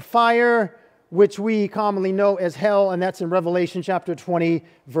lake of fire, which we commonly know as hell, and that's in Revelation chapter 20,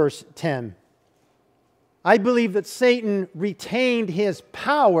 verse 10. I believe that Satan retained his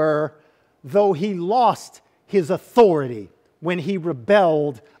power, though he lost his authority when he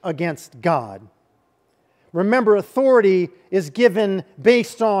rebelled against God. Remember, authority is given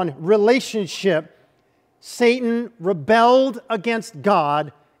based on relationship. Satan rebelled against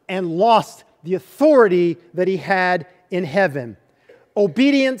God and lost the authority that he had in heaven.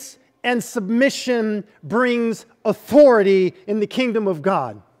 Obedience and submission brings authority in the kingdom of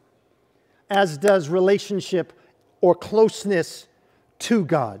God, as does relationship or closeness to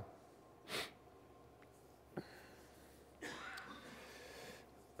God.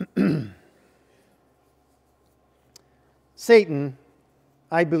 Satan,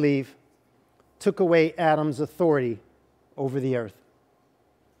 I believe, took away Adam's authority over the earth.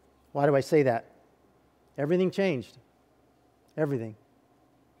 Why do I say that? Everything changed. Everything.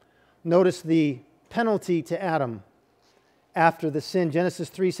 Notice the penalty to Adam after the sin. Genesis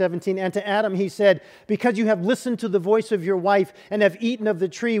 3:17, and to Adam he said, because you have listened to the voice of your wife and have eaten of the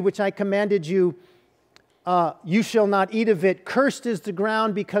tree which I commanded you, you shall not eat of it. Cursed is the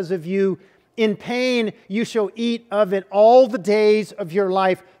ground because of you. In pain you shall eat of it all the days of your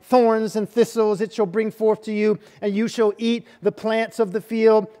life. Thorns and thistles it shall bring forth to you, and you shall eat the plants of the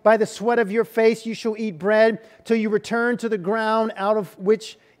field. By the sweat of your face you shall eat bread, till you return to the ground out of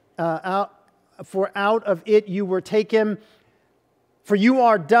which, for out of it you were taken. For you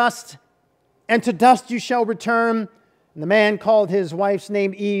are dust, and to dust you shall return. And the man called his wife's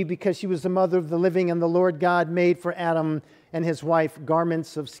name Eve, because she was the mother of the living, and the Lord God made for Adam and his wife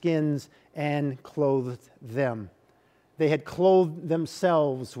garments of skins and clothed them. They had clothed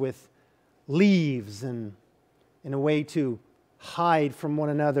themselves with leaves and in a way to hide from one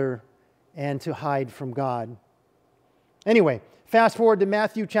another and to hide from God. Anyway, fast forward to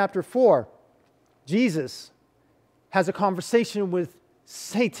Matthew chapter 4. Jesus has a conversation with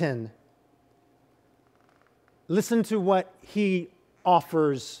Satan. Listen to what he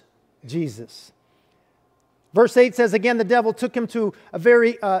offers Jesus. Verse 8 says, again, the devil took him to a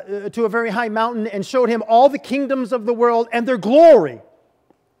very high mountain and showed him all the kingdoms of the world and their glory.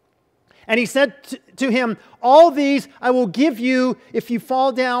 And he said to him, all these I will give you if you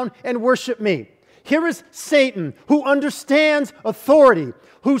fall down and worship me. Here is Satan, who understands authority,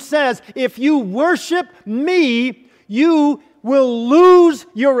 who says, if you worship me, you will lose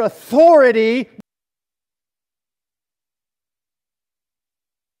your authority.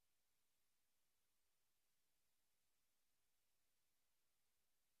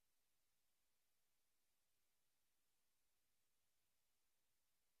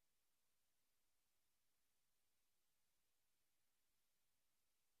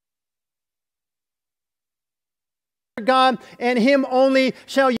 God, and him only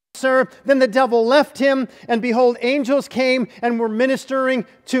shall you serve. Then the devil left him, and behold, angels came and were ministering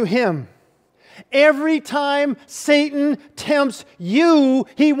to him. Every time Satan tempts you,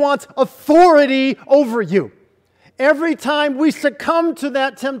 he wants authority over you. Every time we succumb to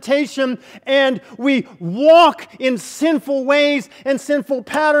that temptation and we walk in sinful ways and sinful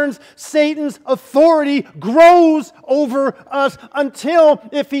patterns, Satan's authority grows over us until,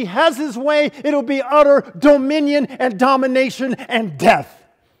 if he has his way, it'll be utter dominion and domination and death.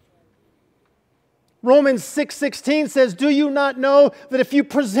 Romans 6:16 says, do you not know that if you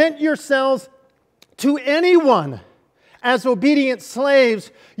present yourselves to anyone as obedient slaves,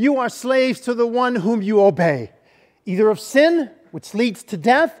 you are slaves to the one whom you obey? Either of sin, which leads to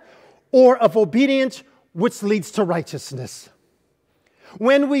death, or of obedience, which leads to righteousness.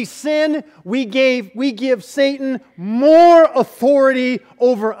 When we sin, we give Satan more authority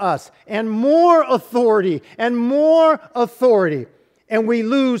over us, and more authority, and more authority, and we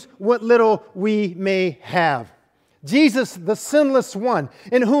lose what little we may have. Jesus, the sinless one,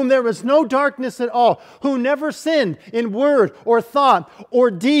 in whom there is no darkness at all, who never sinned in word or thought or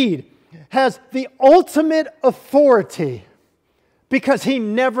deed, has the ultimate authority because he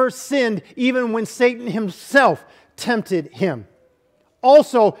never sinned even when Satan himself tempted him.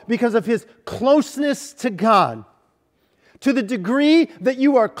 Also because of his closeness to God. To the degree that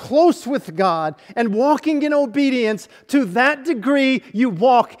you are close with God and walking in obedience, to that degree you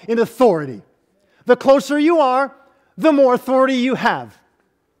walk in authority. The closer you are, the more authority you have.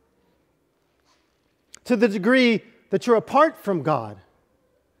 To the degree that you're apart from God,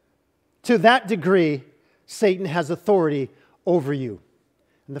 to that degree, Satan has authority over you.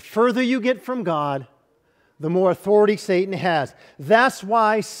 And the further you get from God, the more authority Satan has. That's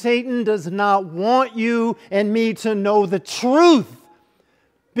why Satan does not want you and me to know the truth.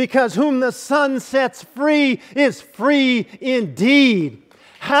 Because whom the Son sets free is free indeed.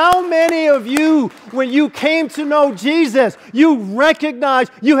 How many of you, when you came to know Jesus, you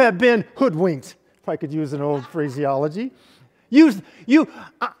recognized you have been hoodwinked? If I could use an old phraseology.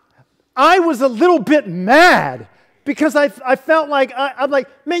 I was a little bit mad because I felt like, I'm like,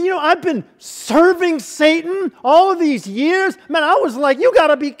 man, I've been serving Satan all of these years. Man, I was like, you got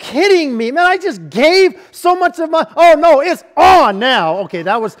to be kidding me. Man, I just gave so much of my, oh no, it's on now. Okay,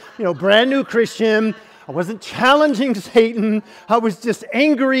 that was, brand new Christian. I wasn't challenging Satan. I was just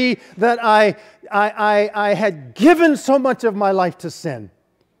angry that I had given so much of my life to sin.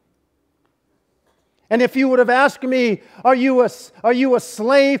 And if you would have asked me, are you a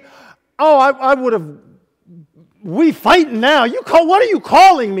slave? Oh, I would have, we fighting now. What are you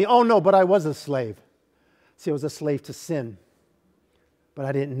calling me? Oh, no, but I was a slave. See, I was a slave to sin, but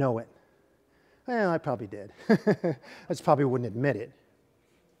I didn't know it. Well, I probably did. I just probably wouldn't admit it,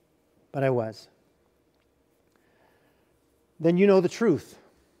 but I was. Then you know the truth.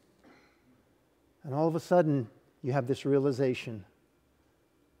 And all of a sudden, you have this realization.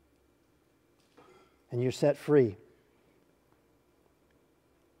 And you're set free.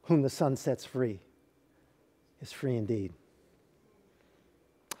 Whom the Son sets free is free indeed.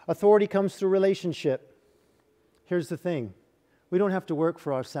 Authority comes through relationship. Here's the thing. We don't have to work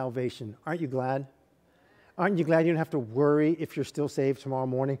for our salvation. Aren't you glad? Aren't you glad you don't have to worry if you're still saved tomorrow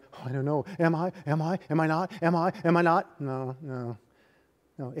morning? Oh, I don't know. Am I? Am I not? Am I not? No.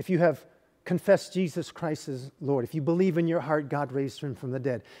 If you have confessed Jesus Christ as Lord, if you believe in your heart God raised him from the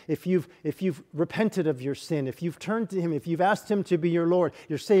dead, if you've repented of your sin, if you've turned to him, if you've asked him to be your Lord,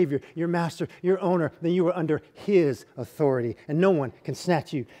 your Savior, your Master, your owner, then you are under his authority, and no one can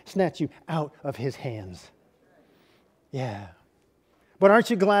snatch you out of his hands. Yeah. But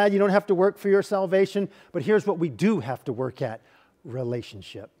aren't you glad you don't have to work for your salvation? But here's what we do have to work at: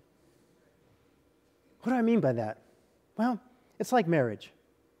 relationship. What do I mean by that? Well, it's like marriage.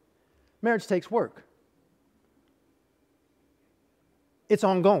 Marriage takes work. It's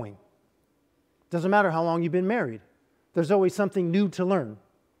ongoing. Doesn't matter how long you've been married. There's always something new to learn.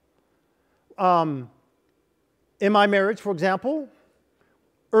 In my marriage, for example,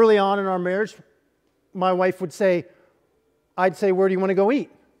 early on in our marriage, my wife would say, I'd say, where do you want to go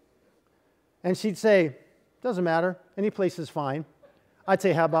eat? And she'd say, doesn't matter. Any place is fine. I'd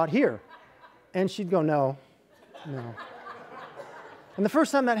say, how about here? And she'd go, no. And the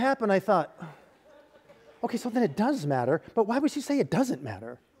first time that happened, I thought, okay, so then it does matter, but why would she say it doesn't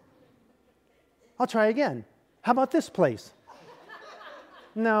matter? I'll try again. How about this place?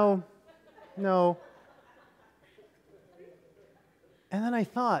 No. And then I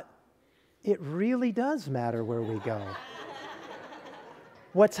thought, it really does matter where we go.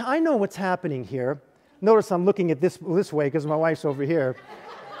 I know what's happening here. Notice I'm looking at this way because my wife's over here.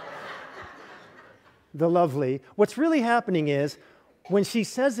 The lovely. What's really happening is, when she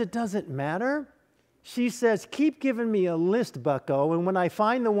says it doesn't matter, she says, keep giving me a list, bucko, and when I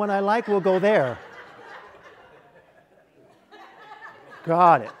find the one I like, we'll go there.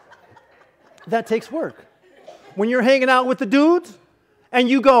 Got it. That takes work. When you're hanging out with the dudes, and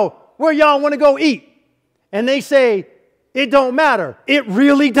you go, where y'all want to go eat? And they say, it don't matter. It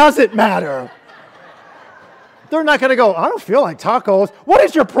really doesn't matter. They're not going to go, I don't feel like tacos. What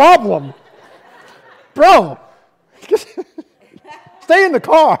is your problem? Bro, stay in the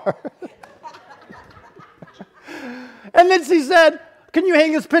car. And then she said, can you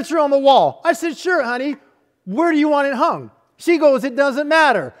hang this picture on the wall? I said, sure, honey. Where do you want it hung? She goes, it doesn't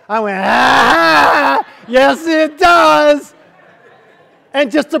matter. I went, yes, it does. And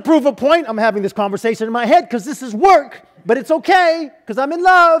just to prove a point, I'm having this conversation in my head because this is work, but it's okay because I'm in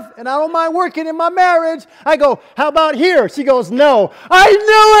love and I don't mind working in my marriage. I go, how about here? She goes, no. I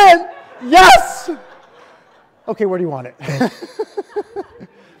knew it. Yes. Okay, where do you want it?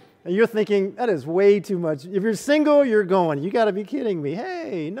 And you're thinking, that is way too much. If you're single, you're going, you got to be kidding me.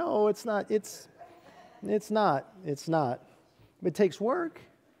 Hey, no, it's not. It's not. It takes work.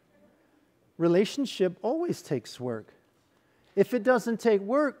 Relationship always takes work. If it doesn't take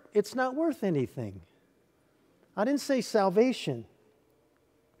work, it's not worth anything. I didn't say salvation.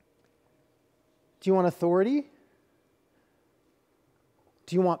 Do you want authority?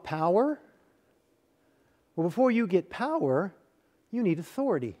 Do you want power? Well, before you get power, you need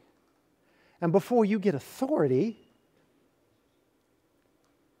authority. And before you get authority,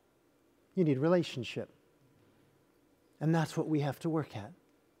 you need relationship. And that's what we have to work at.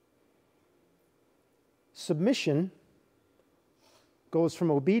 Submission goes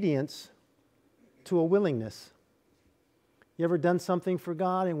from obedience to a willingness. You ever done something for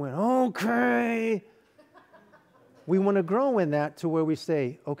God and went, okay? We want to grow in that to where we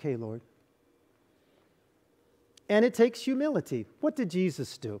say, okay, Lord. And it takes humility. What did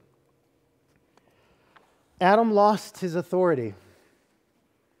Jesus do? Adam lost his authority,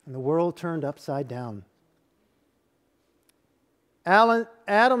 and the world turned upside down.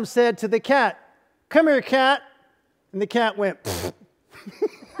 Adam said to the cat, "Come here, cat." And the cat went, "Pfft."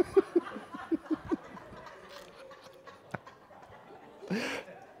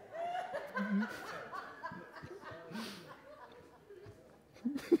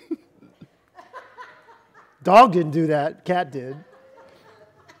 Dog didn't do that. Cat did.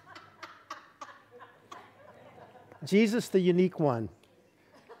 Jesus, the unique one,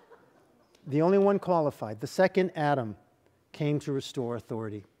 the only one qualified, the second Adam, came to restore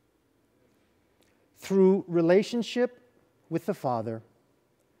authority. Through relationship with the Father,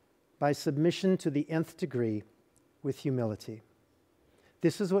 by submission to the nth degree, with humility.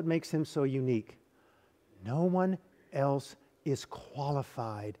 This is what makes him so unique. No one else is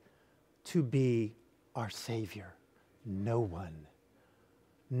qualified to be our Savior. No one.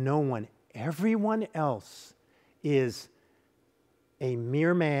 No one. Everyone else is a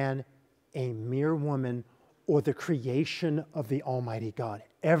mere man, a mere woman, or the creation of the Almighty God.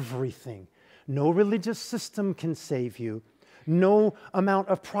 Everything. No religious system can save you. No amount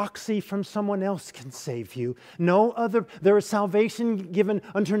of proxy from someone else can save you. There is salvation given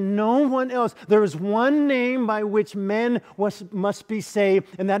unto no one else. There is one name by which men must be saved,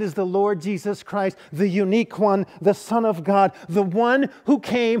 and that is the Lord Jesus Christ, the unique one, the Son of God, the one who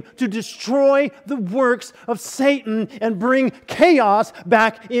came to destroy the works of Satan and bring chaos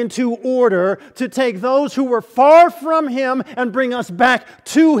back into order, to take those who were far from him and bring us back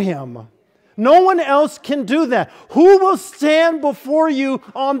to him. No one else can do that. Who will stand before you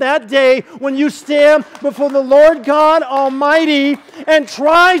on that day when you stand before the Lord God Almighty and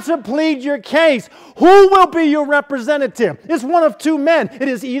try to plead your case? Who will be your representative? It's one of two men. It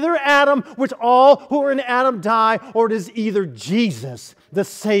is either Adam, which all who are in Adam die, or it is either Jesus, the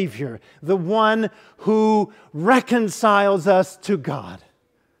Savior, the one who reconciles us to God.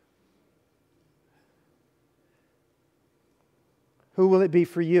 Who will it be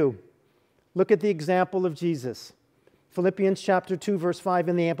for you? Look at the example of Jesus. Philippians chapter 2, verse 5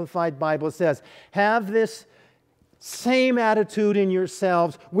 in the Amplified Bible says, "Have this same attitude in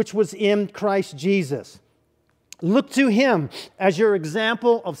yourselves, which was in Christ Jesus. Look to him as your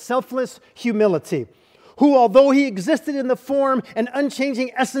example of selfless humility, who, although he existed in the form and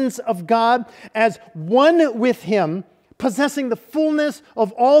unchanging essence of God, as one with him, possessing the fullness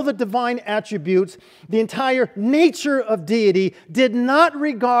of all the divine attributes, the entire nature of deity, did not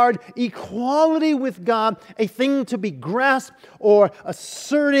regard equality with God a thing to be grasped or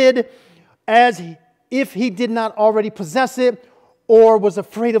asserted, as if he did not already possess it or was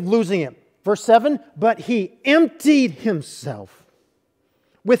afraid of losing it." Verse 7, "But he emptied himself,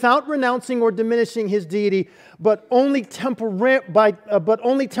 without renouncing or diminishing his deity, but only temporarily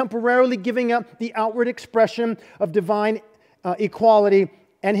giving up the outward expression of divine equality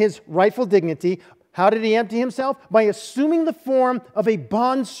and his rightful dignity." How did he empty himself? By assuming the form of a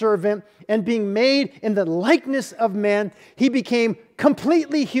bondservant and being made in the likeness of man, he became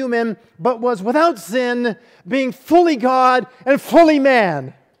completely human, but was without sin, being fully God and fully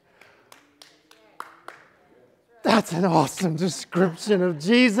man. That's an awesome description of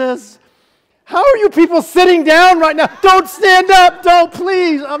Jesus. How are you people sitting down right now? Don't stand up. Don't,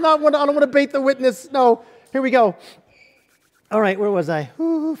 please. I don't want to bait the witness. No. Here we go. All right, where was I?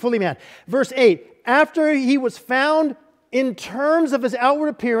 Fully man. Verse 8. "After he was found in terms of his outward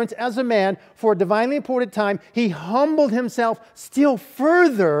appearance as a man for a divinely appointed time, he humbled himself still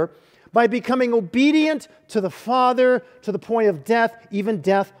further by becoming obedient to the Father to the point of death, even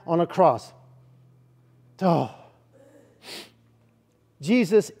death on a cross." Oh.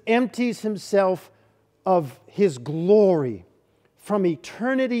 Jesus empties himself of his glory from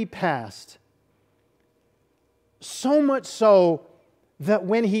eternity past, so much so that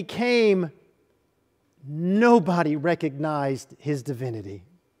when he came, nobody recognized his divinity,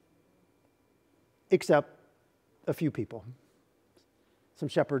 except a few people, some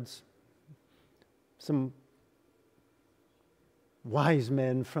shepherds, some wise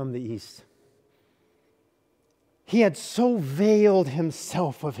men from the east. He had so veiled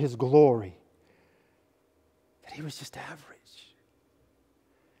himself of his glory that he was just average.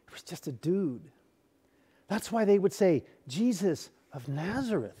 He was just a dude. That's why they would say, Jesus of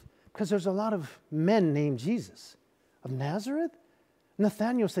Nazareth, because there's a lot of men named Jesus. Of Nazareth?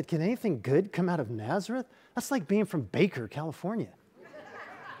 Nathanael said, can anything good come out of Nazareth? That's like being from Baker, California.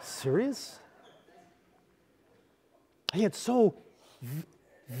 Serious? He had so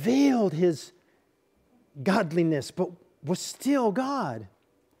veiled his godliness, but was still God.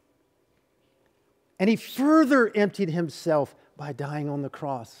 And he further emptied himself by dying on the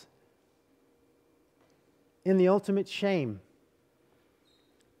cross. In the ultimate shame,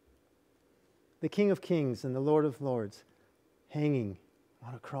 the King of Kings and the Lord of Lords hanging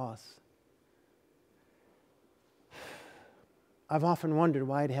on a cross. I've often wondered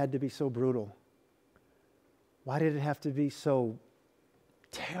why it had to be so brutal. Why did it have to be so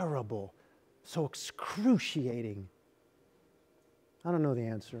terrible, so excruciating? I don't know the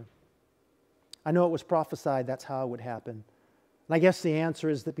answer. I know it was prophesied that's how it would happen. And I guess the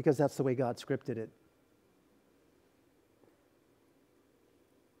answer is that because that's the way God scripted it.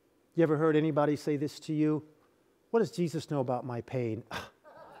 You ever heard anybody say this to you? What does Jesus know about my pain?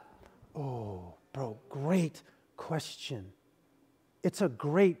 Oh, bro, great question. It's a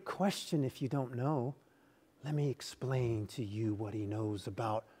great question if you don't know. Let me explain to you what he knows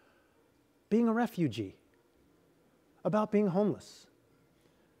about being a refugee, about being homeless,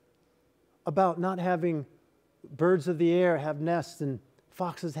 about not having birds of the air have nests and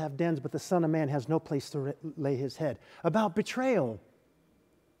foxes have dens, but the Son of Man has no place to lay his head, about betrayal,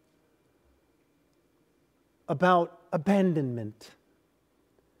 about abandonment,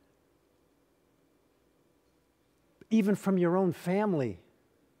 even from your own family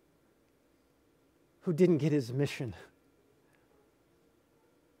who didn't get his mission,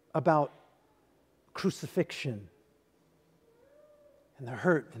 about crucifixion and the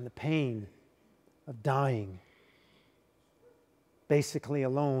hurt and the pain of dying, basically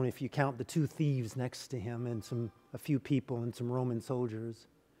alone if you count the 2 thieves next to him and a few people and some Roman soldiers,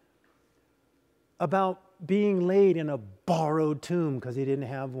 about being laid in a borrowed tomb because he didn't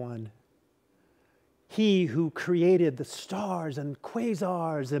have one. He who created the stars and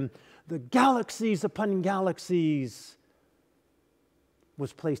quasars and the galaxies upon galaxies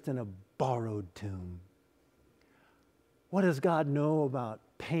was placed in a borrowed tomb. What does God know about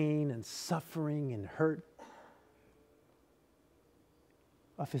pain and suffering and hurt?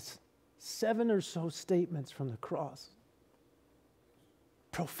 Of his 7 or so statements from the cross.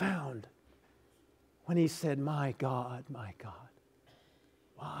 Profound. When he said, my God,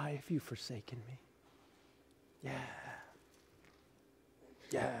 why have you forsaken me?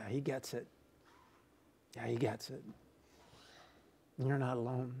 Yeah, he gets it. Yeah, he gets it. You're not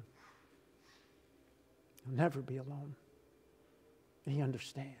alone. You'll never be alone. He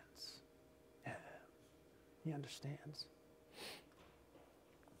understands. Yeah, he understands.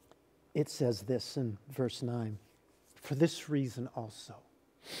 It says this in verse 9. For this reason also.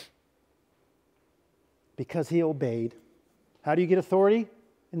 Because he obeyed. How do you get authority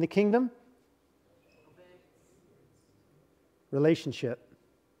in the kingdom? Relationship.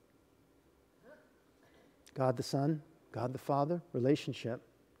 God the Son, God the Father, relationship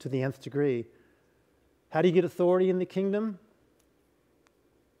to the nth degree. How do you get authority in the kingdom?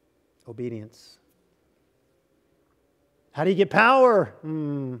 Obedience. How do you get power?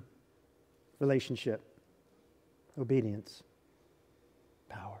 Relationship. Obedience.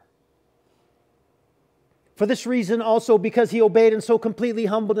 Power. For this reason also, because he obeyed and so completely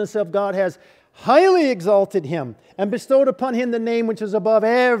humbled himself, God has highly exalted him and bestowed upon him the name which is above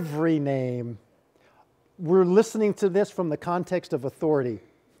every name. We're listening to this from the context of authority.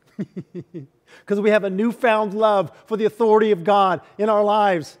 Because we have a newfound love for the authority of God in our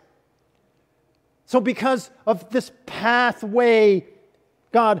lives. So because of this pathway,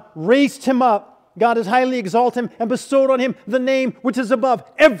 God raised him up. God has highly exalted him and bestowed on him the name which is above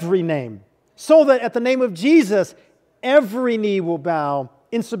every name. So that at the name of Jesus, every knee will bow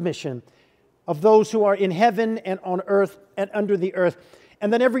in submission of those who are in heaven and on earth and under the earth.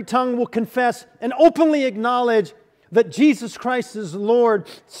 And then every tongue will confess and openly acknowledge that Jesus Christ is Lord,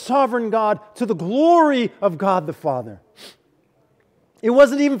 sovereign God, to the glory of God the Father. It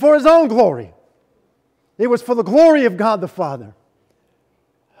wasn't even for his own glory. It was for the glory of God the Father.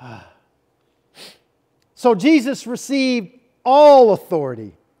 So Jesus received all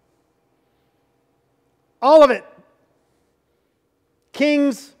authority. All of it.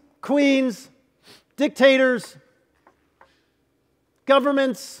 Kings, queens, dictators,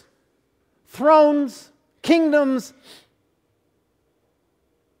 governments, thrones, kingdoms,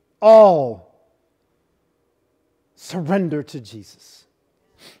 all Surrender to Jesus.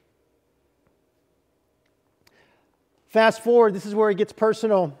 Fast forward, this is where it gets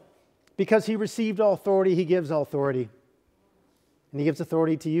personal. Because he received all authority, he gives all authority. And he gives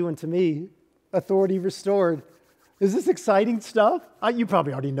authority to you and to me. Authority restored. Is this exciting stuff? You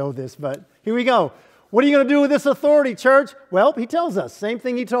probably already know this, but here we go. What are you going to do with this authority, church? Well, he tells us. Same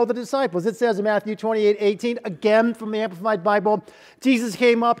thing he told the disciples. It says in Matthew 28:18, again from the Amplified Bible, Jesus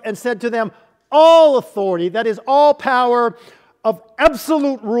came up and said to them, all authority, that is all power of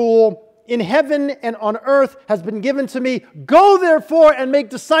absolute rule in heaven and on earth has been given to me. Go therefore and make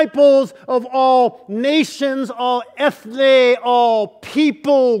disciples of all nations, all ethne, all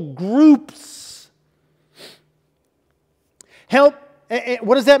people groups. Help,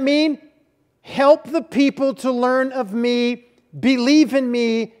 what does that mean? Help the people to learn of me, believe in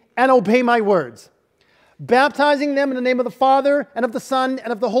me, and obey my words. Baptizing them in the name of the Father and of the Son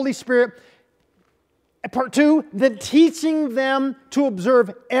and of the Holy Spirit. Part 2, then teaching them to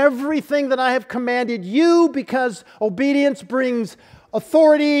observe everything that I have commanded you, because obedience brings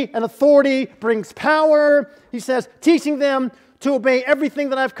authority and authority brings power. He says, teaching them to obey everything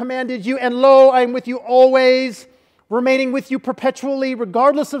that I've commanded you, and lo, I am with you always, remaining with you perpetually,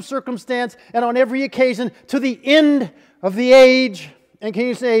 regardless of circumstance, and on every occasion, to the end of the age. And can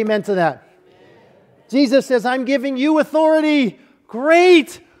you say amen to that? Amen. Jesus says, I'm giving you authority.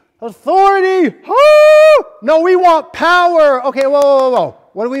 Great authority. Oh! No, we want power. Okay, whoa.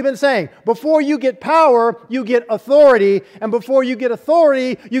 What have we been saying? Before you get power, you get authority. And before you get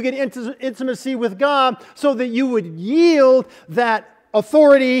authority, you get intimacy with God, so that you would yield that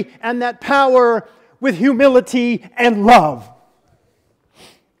authority and that power with humility and love.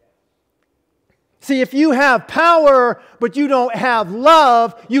 See, if you have power, but you don't have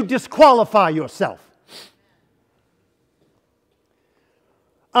love, you disqualify yourself.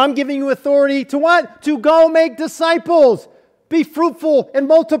 I'm giving you authority to what? To go make disciples. Be fruitful and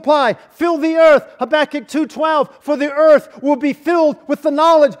multiply. Fill the earth. Habakkuk 2:12. For the earth will be filled with the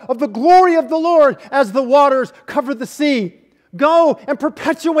knowledge of the glory of the Lord as the waters cover the sea. Go and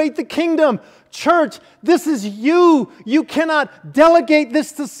perpetuate the kingdom. Church, this is you. You cannot delegate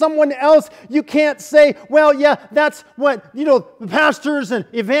this to someone else. You can't say, well, yeah, that's what, the pastors and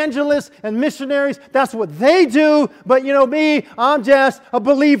evangelists and missionaries, that's what they do. But me, I'm just a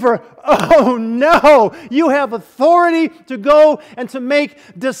believer. Oh, no. You have authority to go and to make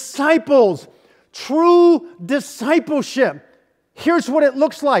disciples. True discipleship. Here's what it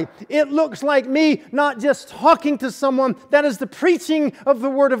looks like. It looks like me not just talking to someone. That is the preaching of the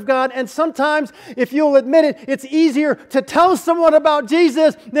Word of God. And sometimes, if you'll admit it, it's easier to tell someone about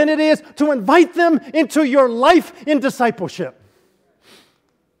Jesus than it is to invite them into your life in discipleship.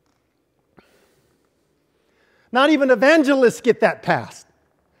 Not even evangelists get that past.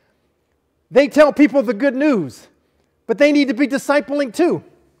 They tell people the good news, but they need to be discipling too.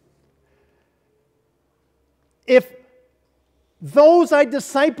 If those I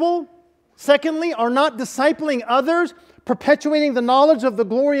disciple, secondly, are not discipling others, perpetuating the knowledge of the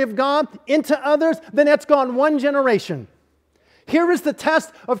glory of God into others, then that's gone one generation. Here is the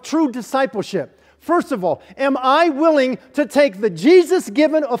test of true discipleship. First of all, am I willing to take the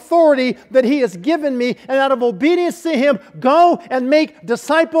Jesus-given authority that He has given me, and out of obedience to Him, go and make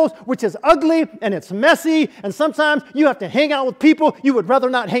disciples, which is ugly and it's messy, and sometimes you have to hang out with people you would rather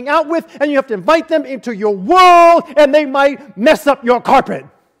not hang out with, and you have to invite them into your world, and they might mess up your carpet.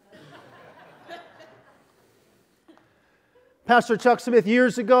 Pastor Chuck Smith,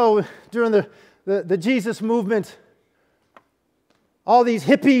 years ago, during the Jesus movement, all these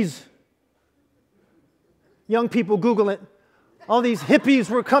hippies, young people, Google it. All these hippies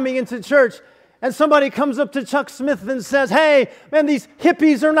were coming into church, and somebody comes up to Chuck Smith and says, hey, man, these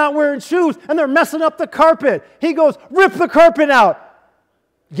hippies are not wearing shoes, and they're messing up the carpet. He goes, rip the carpet out.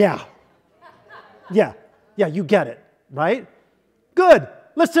 Yeah, you get it, right? Good.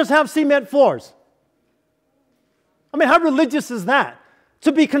 Let's just have cement floors. I mean, how religious is that?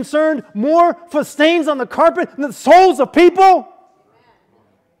 To be concerned more for stains on the carpet than the souls of people?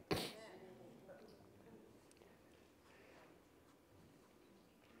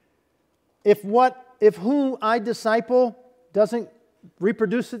 If who I disciple doesn't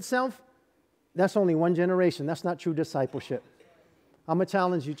reproduce itself, that's only one generation. That's not true discipleship. I'm going to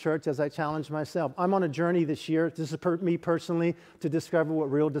challenge you, church, as I challenge myself. I'm on a journey this year, this is me personally, to discover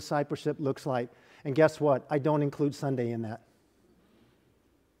what real discipleship looks like. And guess what? I don't include Sunday in that.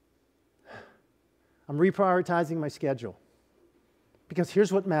 I'm reprioritizing my schedule. Because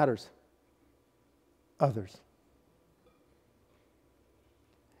here's what matters. Others.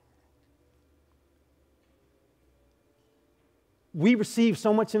 We receive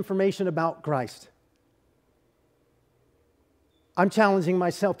so much information about Christ. I'm challenging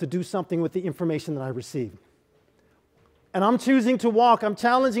myself to do something with the information that I receive. And I'm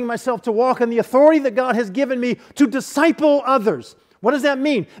challenging myself to walk in the authority that God has given me to disciple others. What does that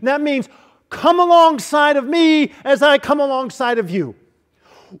mean? That means come alongside of me as I come alongside of you.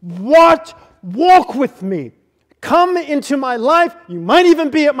 Walk with me. Come into my life. You might even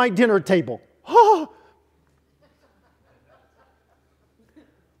be at my dinner table. Oh.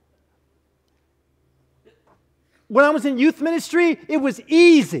 When I was in youth ministry, it was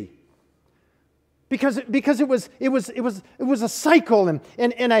easy. Because it was a cycle, and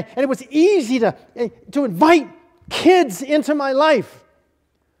it was easy to invite kids into my life.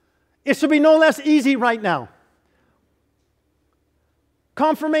 It should be no less easy right now.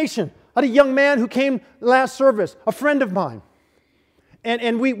 Confirmation. I had a young man who came last service, a friend of mine.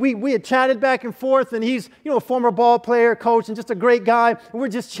 And we had chatted back and forth, and he's, a former ball player, coach, and just a great guy. And we're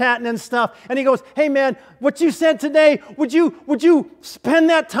just chatting and stuff. And he goes, "Hey man, what you said today, would you spend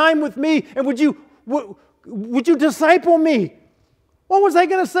that time with me, and would you disciple me?" What was I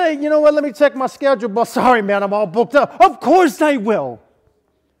going to say? You know what, let me check my schedule. But sorry, man, I'm all booked up. Of course I will.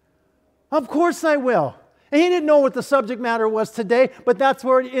 Of course I will. And he didn't know what the subject matter was today, but that's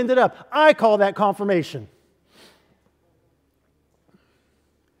where it ended up. I call that confirmation.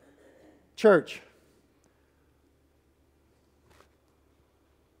 Church,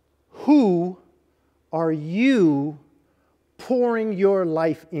 who are you pouring your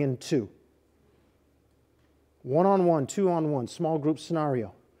life into? One-on-one, two-on-one, small group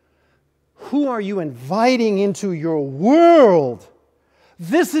scenario. Who are you inviting into your world?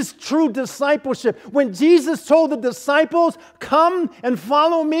 This is true discipleship. When Jesus told the disciples, "Come and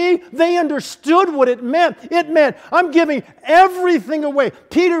follow me," they understood what it meant. It meant, I'm giving everything away.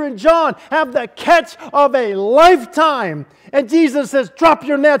 Peter and John have the catch of a lifetime. And Jesus says, "Drop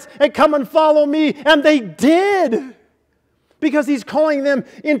your nets and come and follow me." And they did. Because He's calling them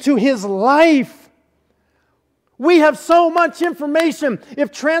into His life. We have so much information.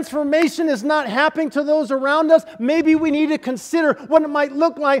 If transformation is not happening to those around us, maybe we need to consider what it might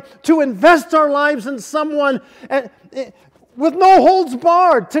look like to invest our lives in someone with no holds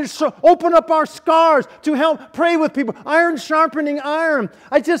barred, to open up our scars, to help pray with people. Iron sharpening iron.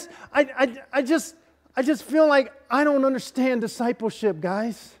 I just feel like I don't understand discipleship,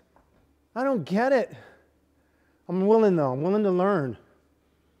 guys. I don't get it. I'm willing, though. I'm willing to learn.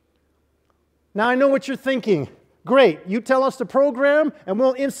 Now, I know what you're thinking. Great, you tell us the program and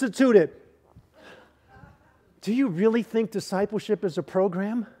we'll institute it. Do you really think discipleship is a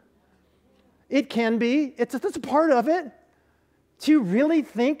program? It can be. That's a part of it. Do you really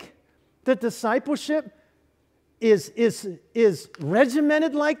think that discipleship is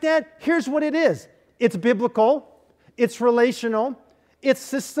regimented like that? Here's what it is. It's biblical. It's relational. It's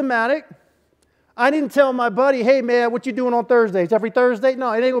systematic. I didn't tell my buddy, "Hey man, what you doing on Thursdays? Every Thursday?"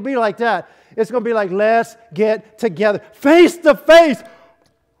 No, it ain't going to be like that. It's going to be like, let's get together. Face to face.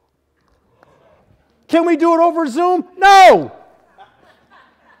 Can we do it over Zoom? No.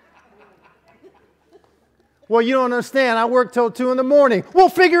 Well, you don't understand. I work till 2 in the morning. We'll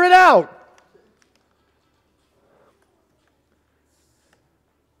figure it out.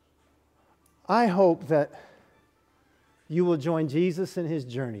 I hope that you will join Jesus in His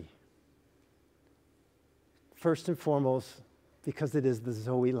journey. First and foremost, because it is the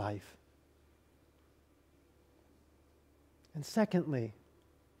Zoe life. And secondly,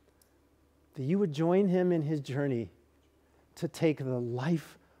 that you would join Him in His journey to take the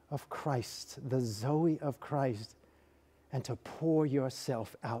life of Christ, the Zoe of Christ, and to pour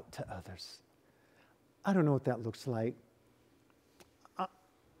yourself out to others. I don't know what that looks like.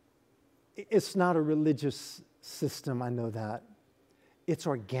 It's not a religious system, I know that. It's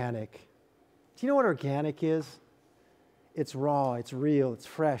organic. Do you know what organic is? It's raw, it's real, it's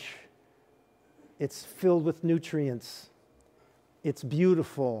fresh. It's filled with nutrients. It's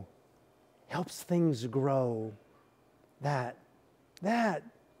beautiful. Helps things grow. That.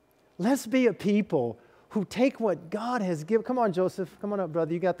 Let's be a people who take what God has given. Come on, Joseph. Come on up,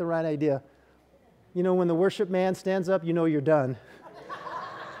 brother. You got the right idea. You know, when the worship man stands up, you know you're done.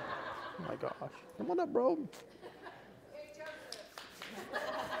 Oh my gosh. Come on up, bro.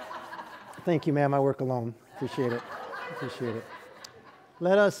 Thank you, ma'am. I work alone. Appreciate it. Appreciate it.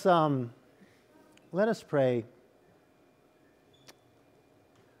 Let us pray.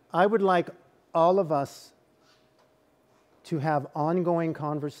 I would like all of us to have ongoing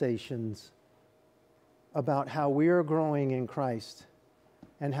conversations about how we are growing in Christ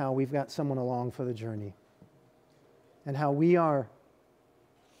and how we've got someone along for the journey and how we are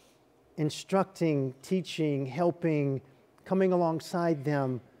instructing, teaching, helping, coming alongside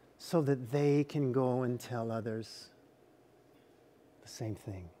them so that they can go and tell others. the same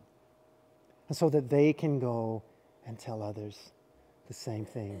thing. And so that they can go and tell others the same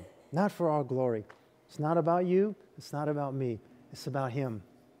thing. Not for our glory. It's not about you. It's not about me. It's about Him.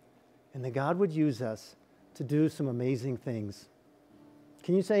 And that God would use us to do some amazing things.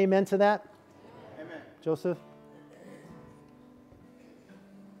 Can you say amen to that? Amen. Joseph?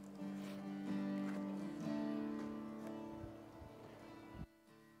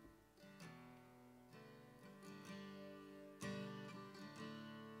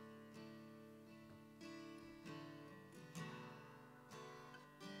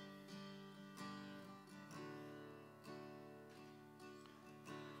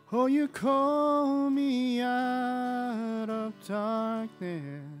 Oh, you call me out of darkness.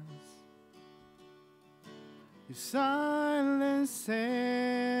 You silence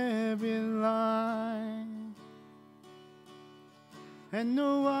every lie, and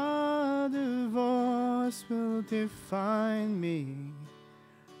no other voice will define me.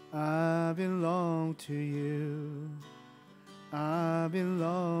 I belong to you. I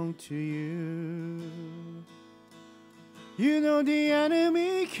belong to you. You know the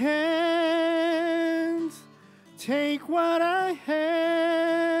enemy can't take what I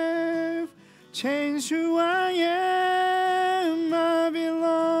have, change who I am. I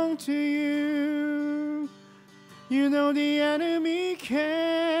belong to you. You know the enemy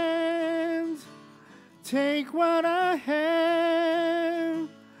can't take what I have,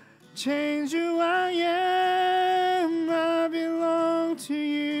 change who I am. I belong to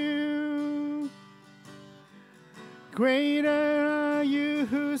you. Greater are you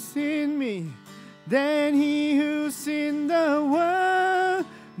who's in me than he who's in the world.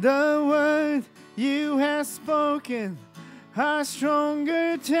 The word you have spoken are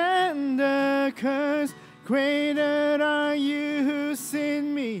stronger than the curse. Greater are you who's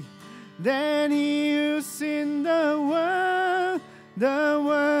in me than he who's in the world. The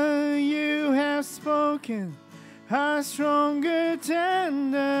word you have spoken are stronger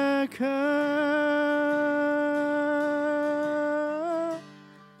than the curse.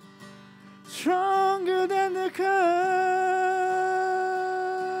 Stronger than the curse.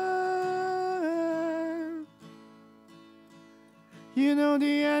 You know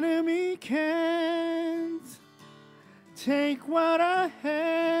the enemy can't take what I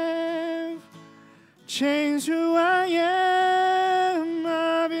have, change who I am.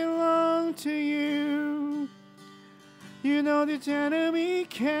 I belong to you. You know the enemy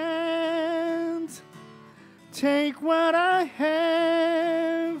can't take what I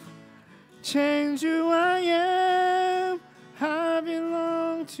have, change who I am. I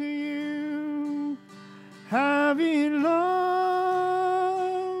belong to you. I belong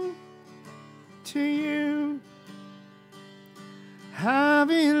to you. I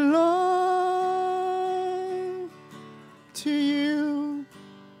belong to you.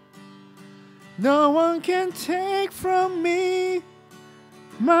 No one can take from me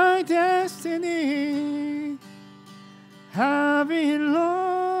my destiny. I belong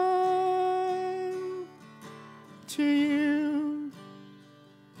to you.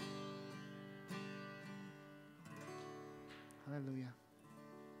 Hallelujah.